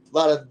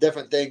lot of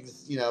different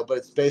things. But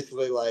it's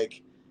basically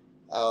like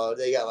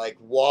they got like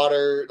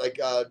water, like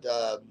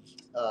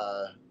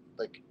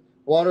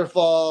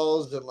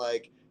waterfalls, and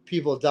like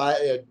people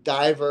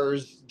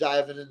divers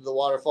diving into the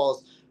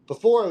waterfalls.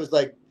 Before it was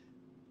like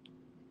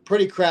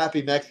pretty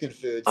crappy Mexican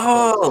food.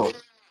 Oh,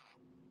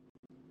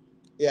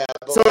 yeah.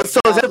 So is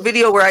that a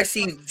video where I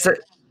see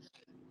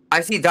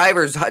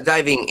divers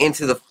diving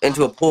into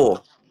a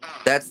pool?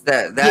 That's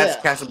Yeah.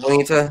 Casa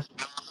Bonita.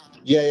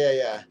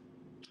 Yeah.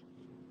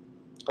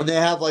 And they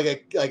have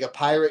like a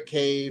pirate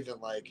cave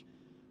and like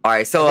All right,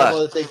 a so couple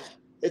other things.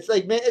 It's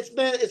like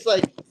it's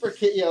like for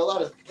kids, a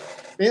lot of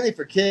mainly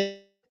for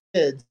kids.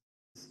 It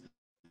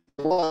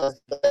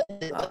was, but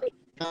they like,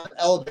 kind of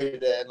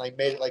elevated it and like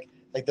made it like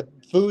the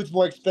food's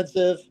more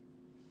expensive.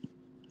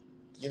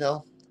 You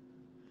know,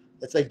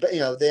 it's like they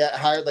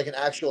hired like an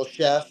actual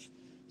chef.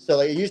 So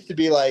like it used to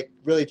be like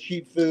really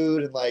cheap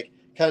food and like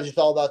kind of just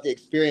all about the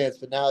experience,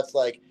 but now it's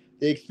like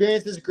the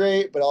experience is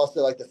great, but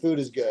also like the food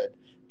is good.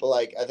 But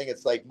like I think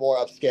it's like more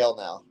upscale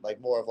now, like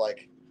more of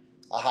like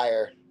a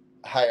higher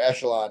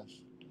echelon.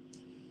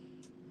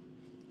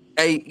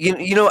 hey,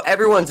 you know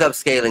everyone's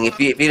upscaling. If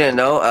you didn't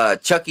know,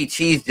 Chuck E.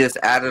 Cheese just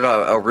added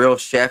a real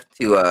chef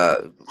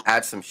to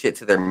add some shit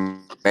to their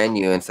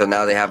menu, and so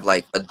now they have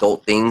like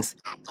adult things.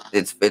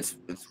 It's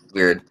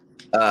weird.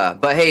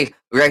 But hey,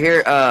 right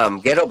here,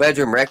 Ghetto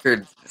Bedroom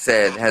Records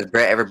said, "Has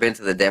Brett ever been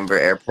to the Denver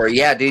airport?"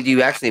 Yeah, dude,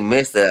 you actually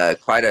missed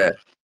quite a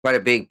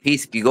big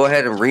piece. If you go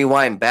ahead and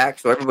rewind back,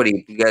 so everybody,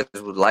 if you guys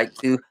would like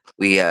to,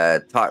 we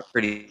talked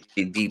pretty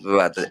deep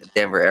about the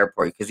Denver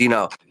airport because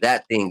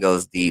that thing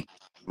goes deep.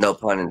 No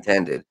pun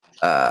intended.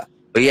 But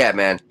yeah,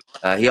 man.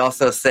 He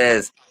also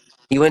says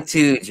he went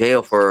to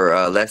jail for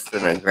less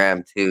than a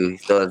gram too. He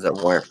still has a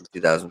warrant from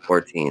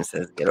 2014.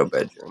 Says Ghetto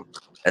Bedroom.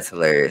 That's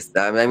hilarious.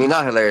 I mean,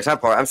 not hilarious.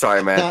 I'm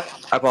sorry, man.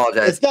 Not, I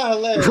apologize. it's not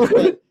hilarious,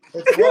 but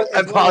it's I one of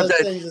those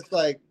apologize. things. It's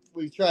like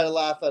we try to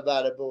laugh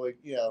about it, but we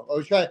or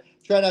we try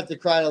not to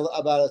cry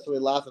about it, so we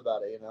laugh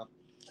about it.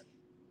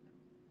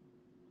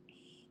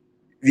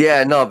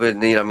 Yeah, no, but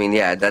I mean,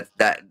 yeah, that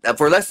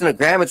for less than a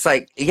gram, it's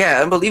like,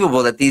 yeah,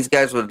 unbelievable that these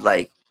guys would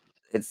like.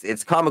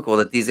 It's comical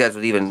that these guys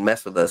would even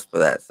mess with us for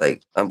that. It's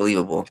like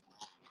unbelievable.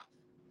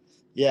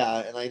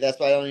 Yeah, and like that's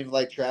why I don't even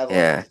like traveling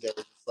Yeah. these days.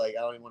 It's like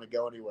I don't even want to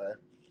go anywhere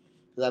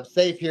because I'm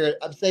safe here.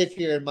 I'm safe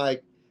here in my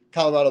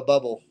Colorado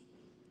bubble.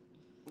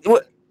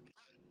 What?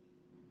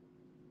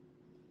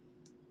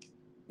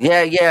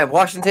 Yeah.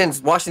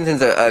 Washington's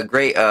a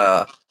great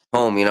home.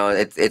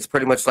 It's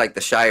pretty much like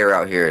the Shire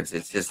out here. It's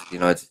just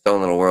it's its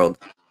own little world.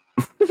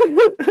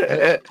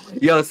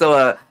 Yo,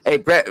 so hey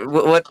Brett,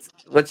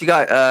 what you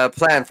got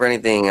planned for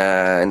anything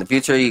in the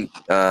future?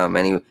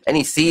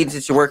 Any seeds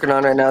that you're working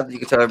on right now that you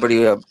can tell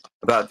everybody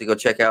about to go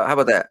check out? How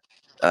about that?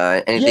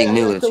 Anything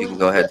new that So you can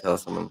go ahead and tell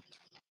everyone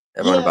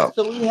yeah, about?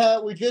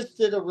 so we just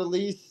did a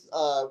release,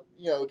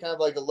 kind of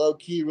like a low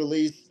key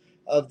release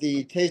of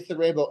the Taste the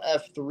Rainbow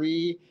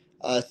F3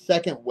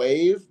 second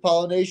wave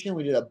pollination.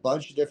 We did a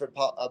bunch of different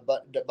a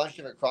bunch of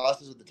different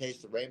crosses with the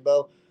Taste the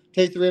Rainbow.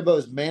 Taste the Rainbow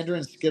is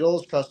Mandarin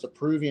Skittles crossed a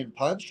Peruvian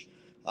punch.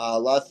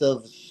 Lots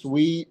of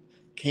sweet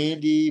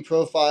candy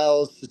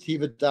profiles,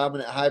 sativa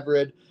dominant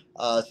hybrid.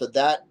 So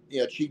that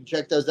you can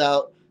check those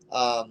out.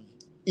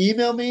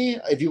 Email me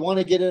if you want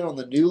to get in on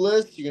the new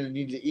list. You're going to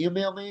need to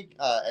email me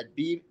at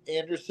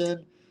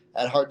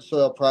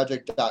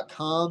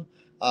banderson@heartandsoilproject.com.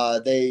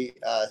 They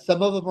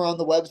some of them are on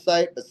the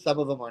website, but some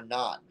of them are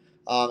not.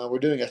 And we're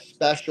doing a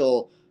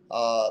special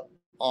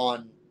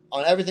on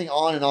everything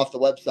on and off the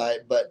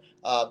website. But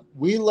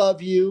we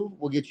love you.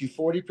 We'll get you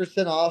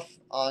 40% off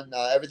on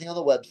everything on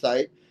the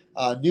website.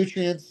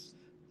 Nutrients,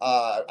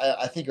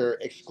 I think, are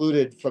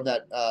excluded from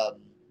that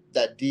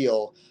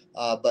deal.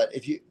 But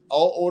if you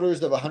all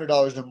orders of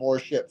 $100 or more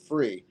ship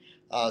free.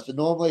 So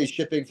normally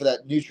shipping for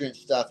that nutrient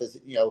stuff is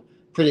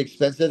pretty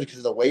expensive because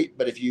of the weight.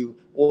 But if you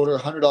order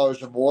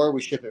 $100 or more,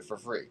 we ship it for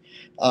free.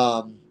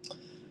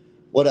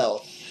 What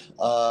else?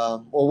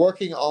 We're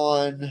working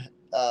on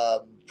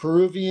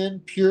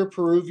pure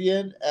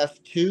Peruvian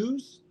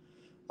F2s.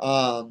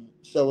 So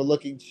we're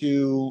looking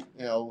to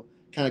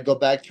kind of go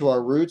back to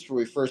our roots where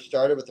we first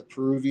started with the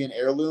Peruvian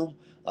heirloom.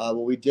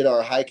 When we did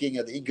our hiking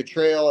of the Inca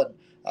Trail and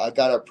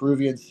got our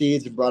Peruvian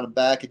seeds and brought them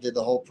back and did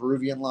the whole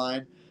Peruvian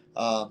line.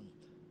 We're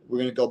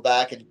going to go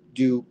back and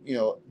do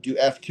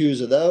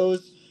F2s of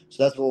those.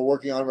 So that's what we're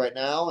working on right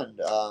now. And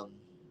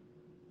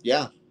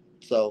yeah,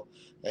 so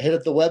hit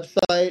up the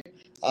website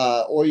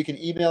or you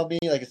can email me,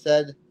 like I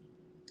said,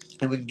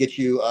 and we can get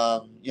you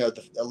a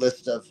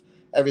list of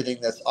everything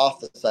that's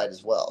off the site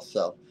as well.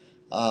 So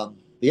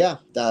yeah,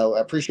 I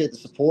appreciate the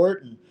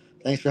support and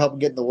thanks for helping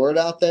getting the word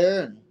out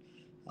there. And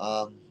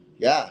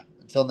yeah,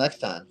 until next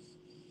time.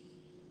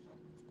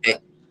 Hey,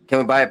 can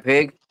we buy a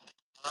pig?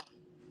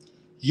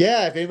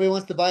 Yeah, if anybody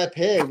wants to buy a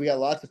pig, we got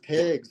lots of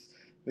pigs.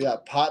 We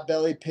got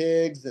potbelly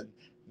pigs and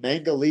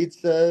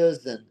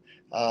mangalitsa's and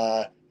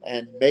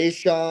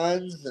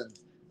Mayshons, and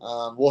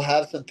we'll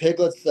have some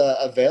piglets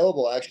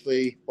available.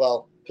 Actually,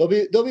 well,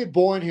 they'll be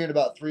born here in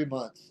about 3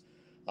 months.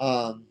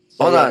 So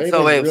Hold yeah, if on. So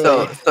anybody's wait.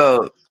 really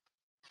So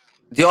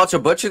do you also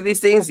butcher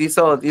these things? You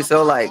sell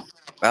like,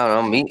 I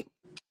don't know, meat.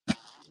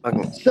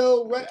 Fucking.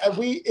 So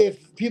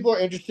if people are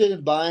interested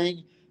in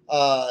buying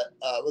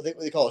what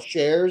they call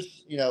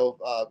shares,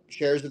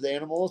 shares of the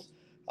animals,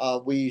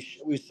 we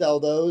sell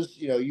those.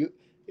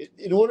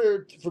 In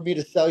order for me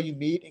to sell you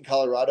meat in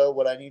Colorado,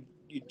 what I need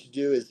you to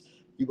do is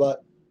you buy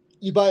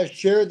a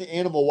share of the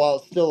animal while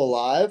it's still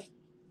alive,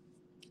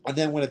 and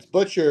then when it's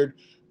butchered,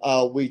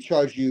 we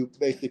charge you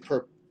basically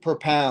per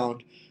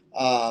pound,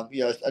 a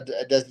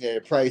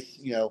designated price,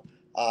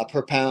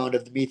 per pound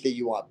of the meat that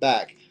you want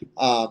back.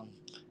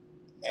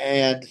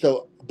 And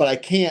so, but I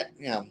can't,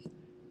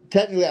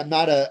 technically I'm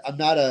not a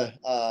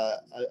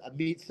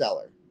meat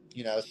seller,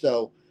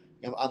 so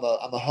I'm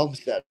a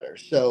homesteader.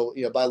 So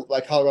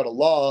by Colorado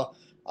law,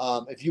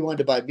 if you wanted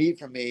to buy meat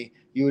from me,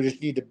 you would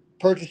just need to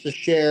purchase a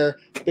share,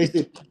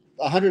 basically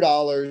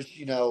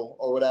 $100,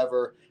 or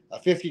whatever,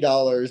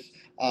 $50.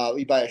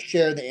 You buy a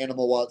share in the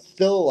animal while it's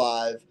still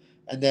alive,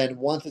 and then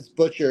once it's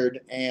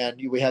butchered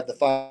and we have the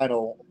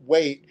final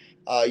weight,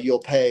 you'll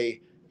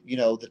pay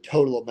the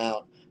total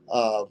amount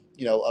of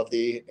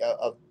the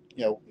of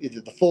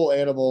either the full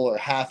animal or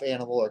half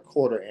animal or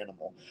quarter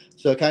animal.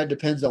 So it kind of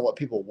depends on what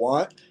people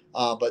want.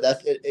 But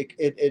that's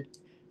you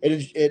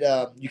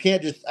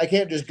can't just I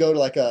can't just go to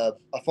like a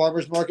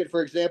farmer's market,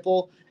 for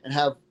example, and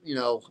have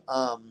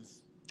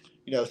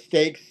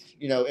steaks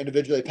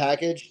individually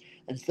packaged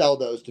and sell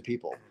those to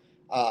people.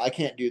 I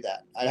can't do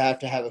that. I have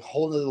to have a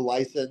whole nother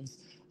license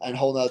and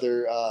whole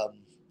nother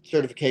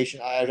certification.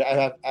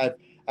 I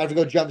have to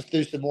go jump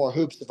through some more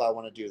hoops if I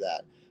want to do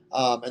that.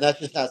 And that's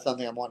just not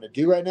something I'm wanting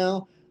to do right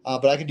now.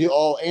 But I can do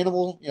all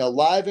animal,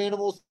 live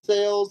animal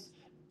sales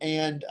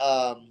and,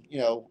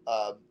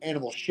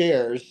 animal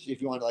shares.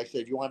 If you want to, like I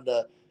said, if you wanted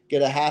to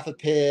get a half a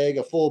pig,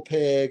 a full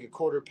pig, a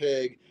quarter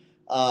pig,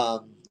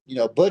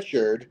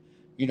 butchered,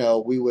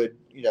 we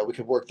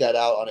could work that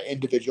out on an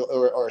individual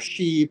or a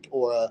sheep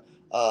or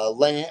a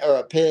lamb or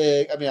a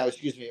pig.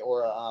 Excuse me,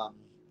 or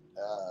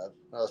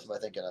what else am I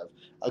thinking of?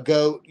 A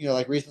goat.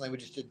 Like recently we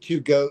just did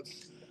 2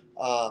 goats.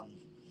 For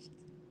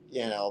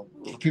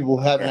people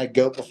who haven't had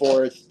goat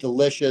before, it's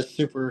delicious,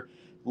 super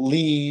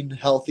lean,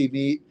 healthy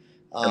meat.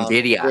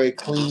 NVIDIA. Very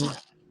clean,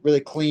 really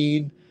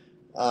clean.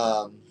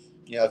 If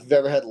you've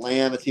ever had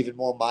lamb, it's even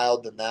more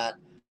mild than that.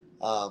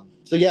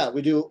 So yeah,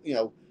 we do.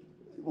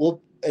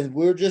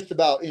 We're just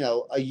about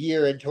a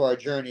year into our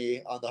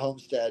journey on the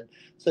homestead.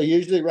 So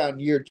usually around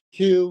year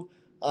 2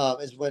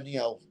 is when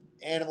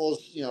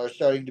animals are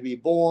starting to be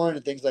born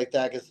and things like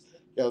that, because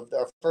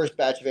our first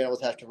batch of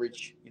animals have to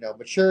reach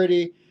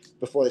maturity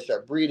before they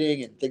start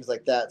breeding and things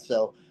like that.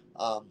 So,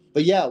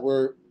 but yeah,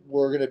 we're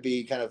going to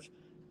be kind of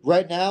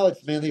right now.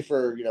 It's mainly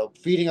for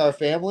feeding our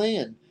family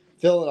and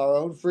filling our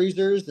own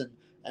freezers and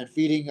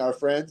feeding our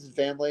friends and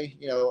family.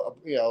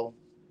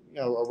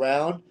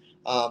 Around.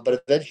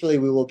 But eventually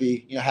we will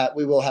be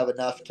we will have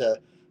enough to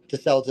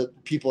sell to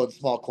people in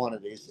small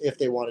quantities if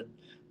they want to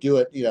do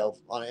it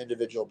on an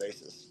individual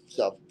basis.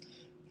 So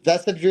if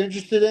that's something you're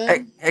interested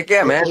in. Heck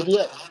yeah, man.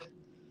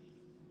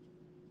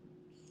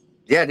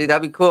 Yeah, dude,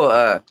 that'd be cool.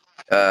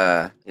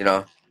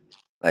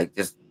 Like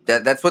just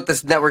that's what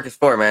this network is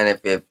for, man.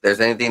 If there's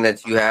anything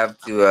that you have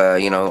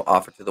to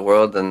offer to the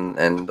world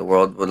and the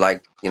world would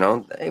like,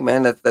 hey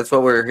man, that's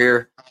what we're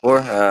here for.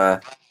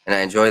 And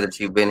I enjoy that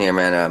you've been here,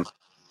 man.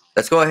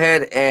 Let's go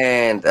ahead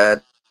and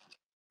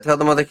tell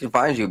them where they can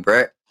find you,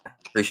 Brett.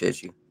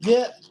 Appreciate you.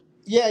 Yeah,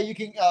 you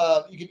can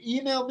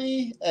email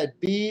me at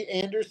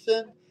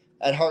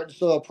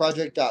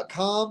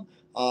banderson@heartandsoilproject.com.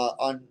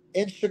 On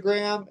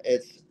Instagram,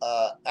 it's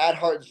at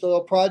Heart and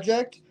Soil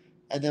Project,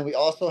 and then we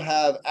also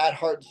have at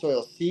Heart and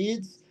Soil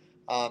Seeds,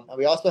 and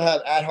we also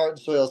have at Heart and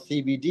Soil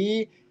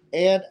CBD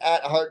and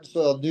at Heart and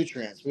Soil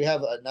Nutrients. We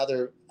have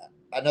another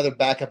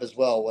backup as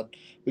well. When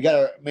we got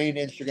our main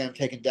Instagram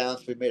taken down,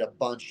 so we made a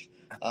bunch.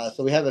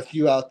 So we have a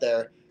few out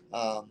there.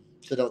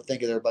 So don't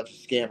think they're a bunch of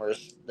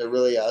scammers. They're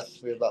really us.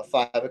 We have about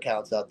 5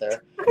 accounts out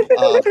there.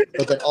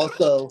 But then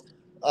also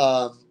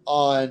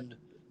on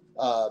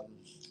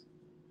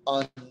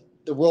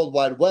the World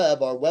Wide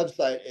Web, our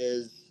website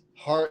is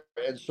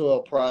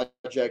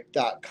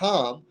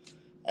heartandsoilproject.com.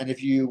 And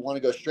if you want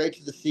to go straight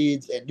to the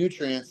seeds and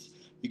nutrients,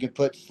 you can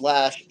put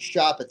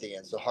 /shop at the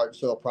end. So Heart and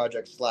Soil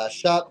Project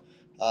 /shop.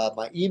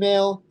 My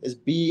email is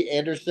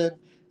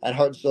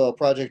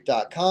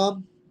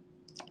banderson@heartandsoilproject.com.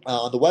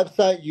 On the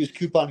website, use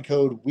coupon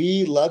code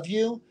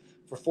WeLoveYou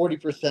for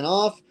 40%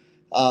 off,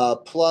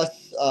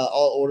 plus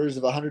all orders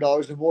of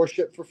 $100 or more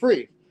ship for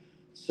free.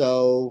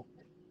 So,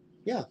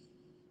 yeah.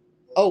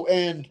 Oh,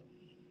 and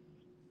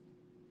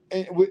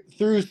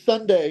through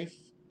Sunday,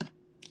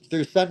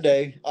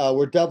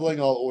 we're doubling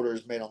all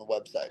orders made on the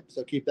website.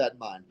 So keep that in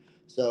mind.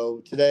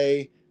 So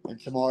today and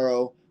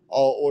tomorrow,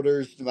 all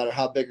orders, no matter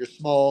how big or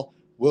small,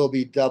 will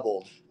be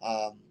doubled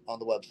on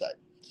the website.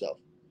 So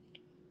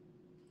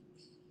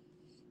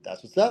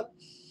that's what's up.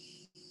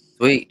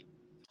 Sweet.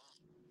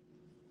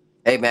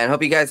 Hey man,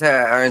 hope you guys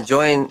are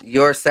enjoying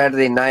your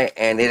Saturday night,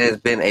 and it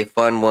has been a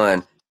fun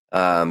one.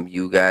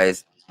 You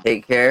guys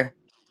take care,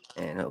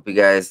 and hope you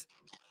guys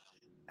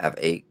have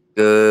a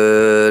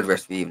good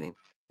rest of the evening.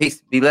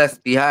 Peace. Be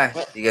blessed. Be high.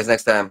 See you guys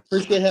next time.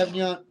 Appreciate having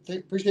you on.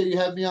 Appreciate you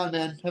having me on,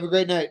 man. Have a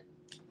great night.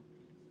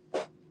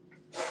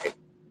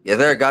 Yes,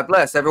 sir. God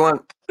bless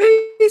everyone.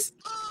 Peace.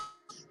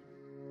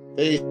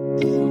 Peace.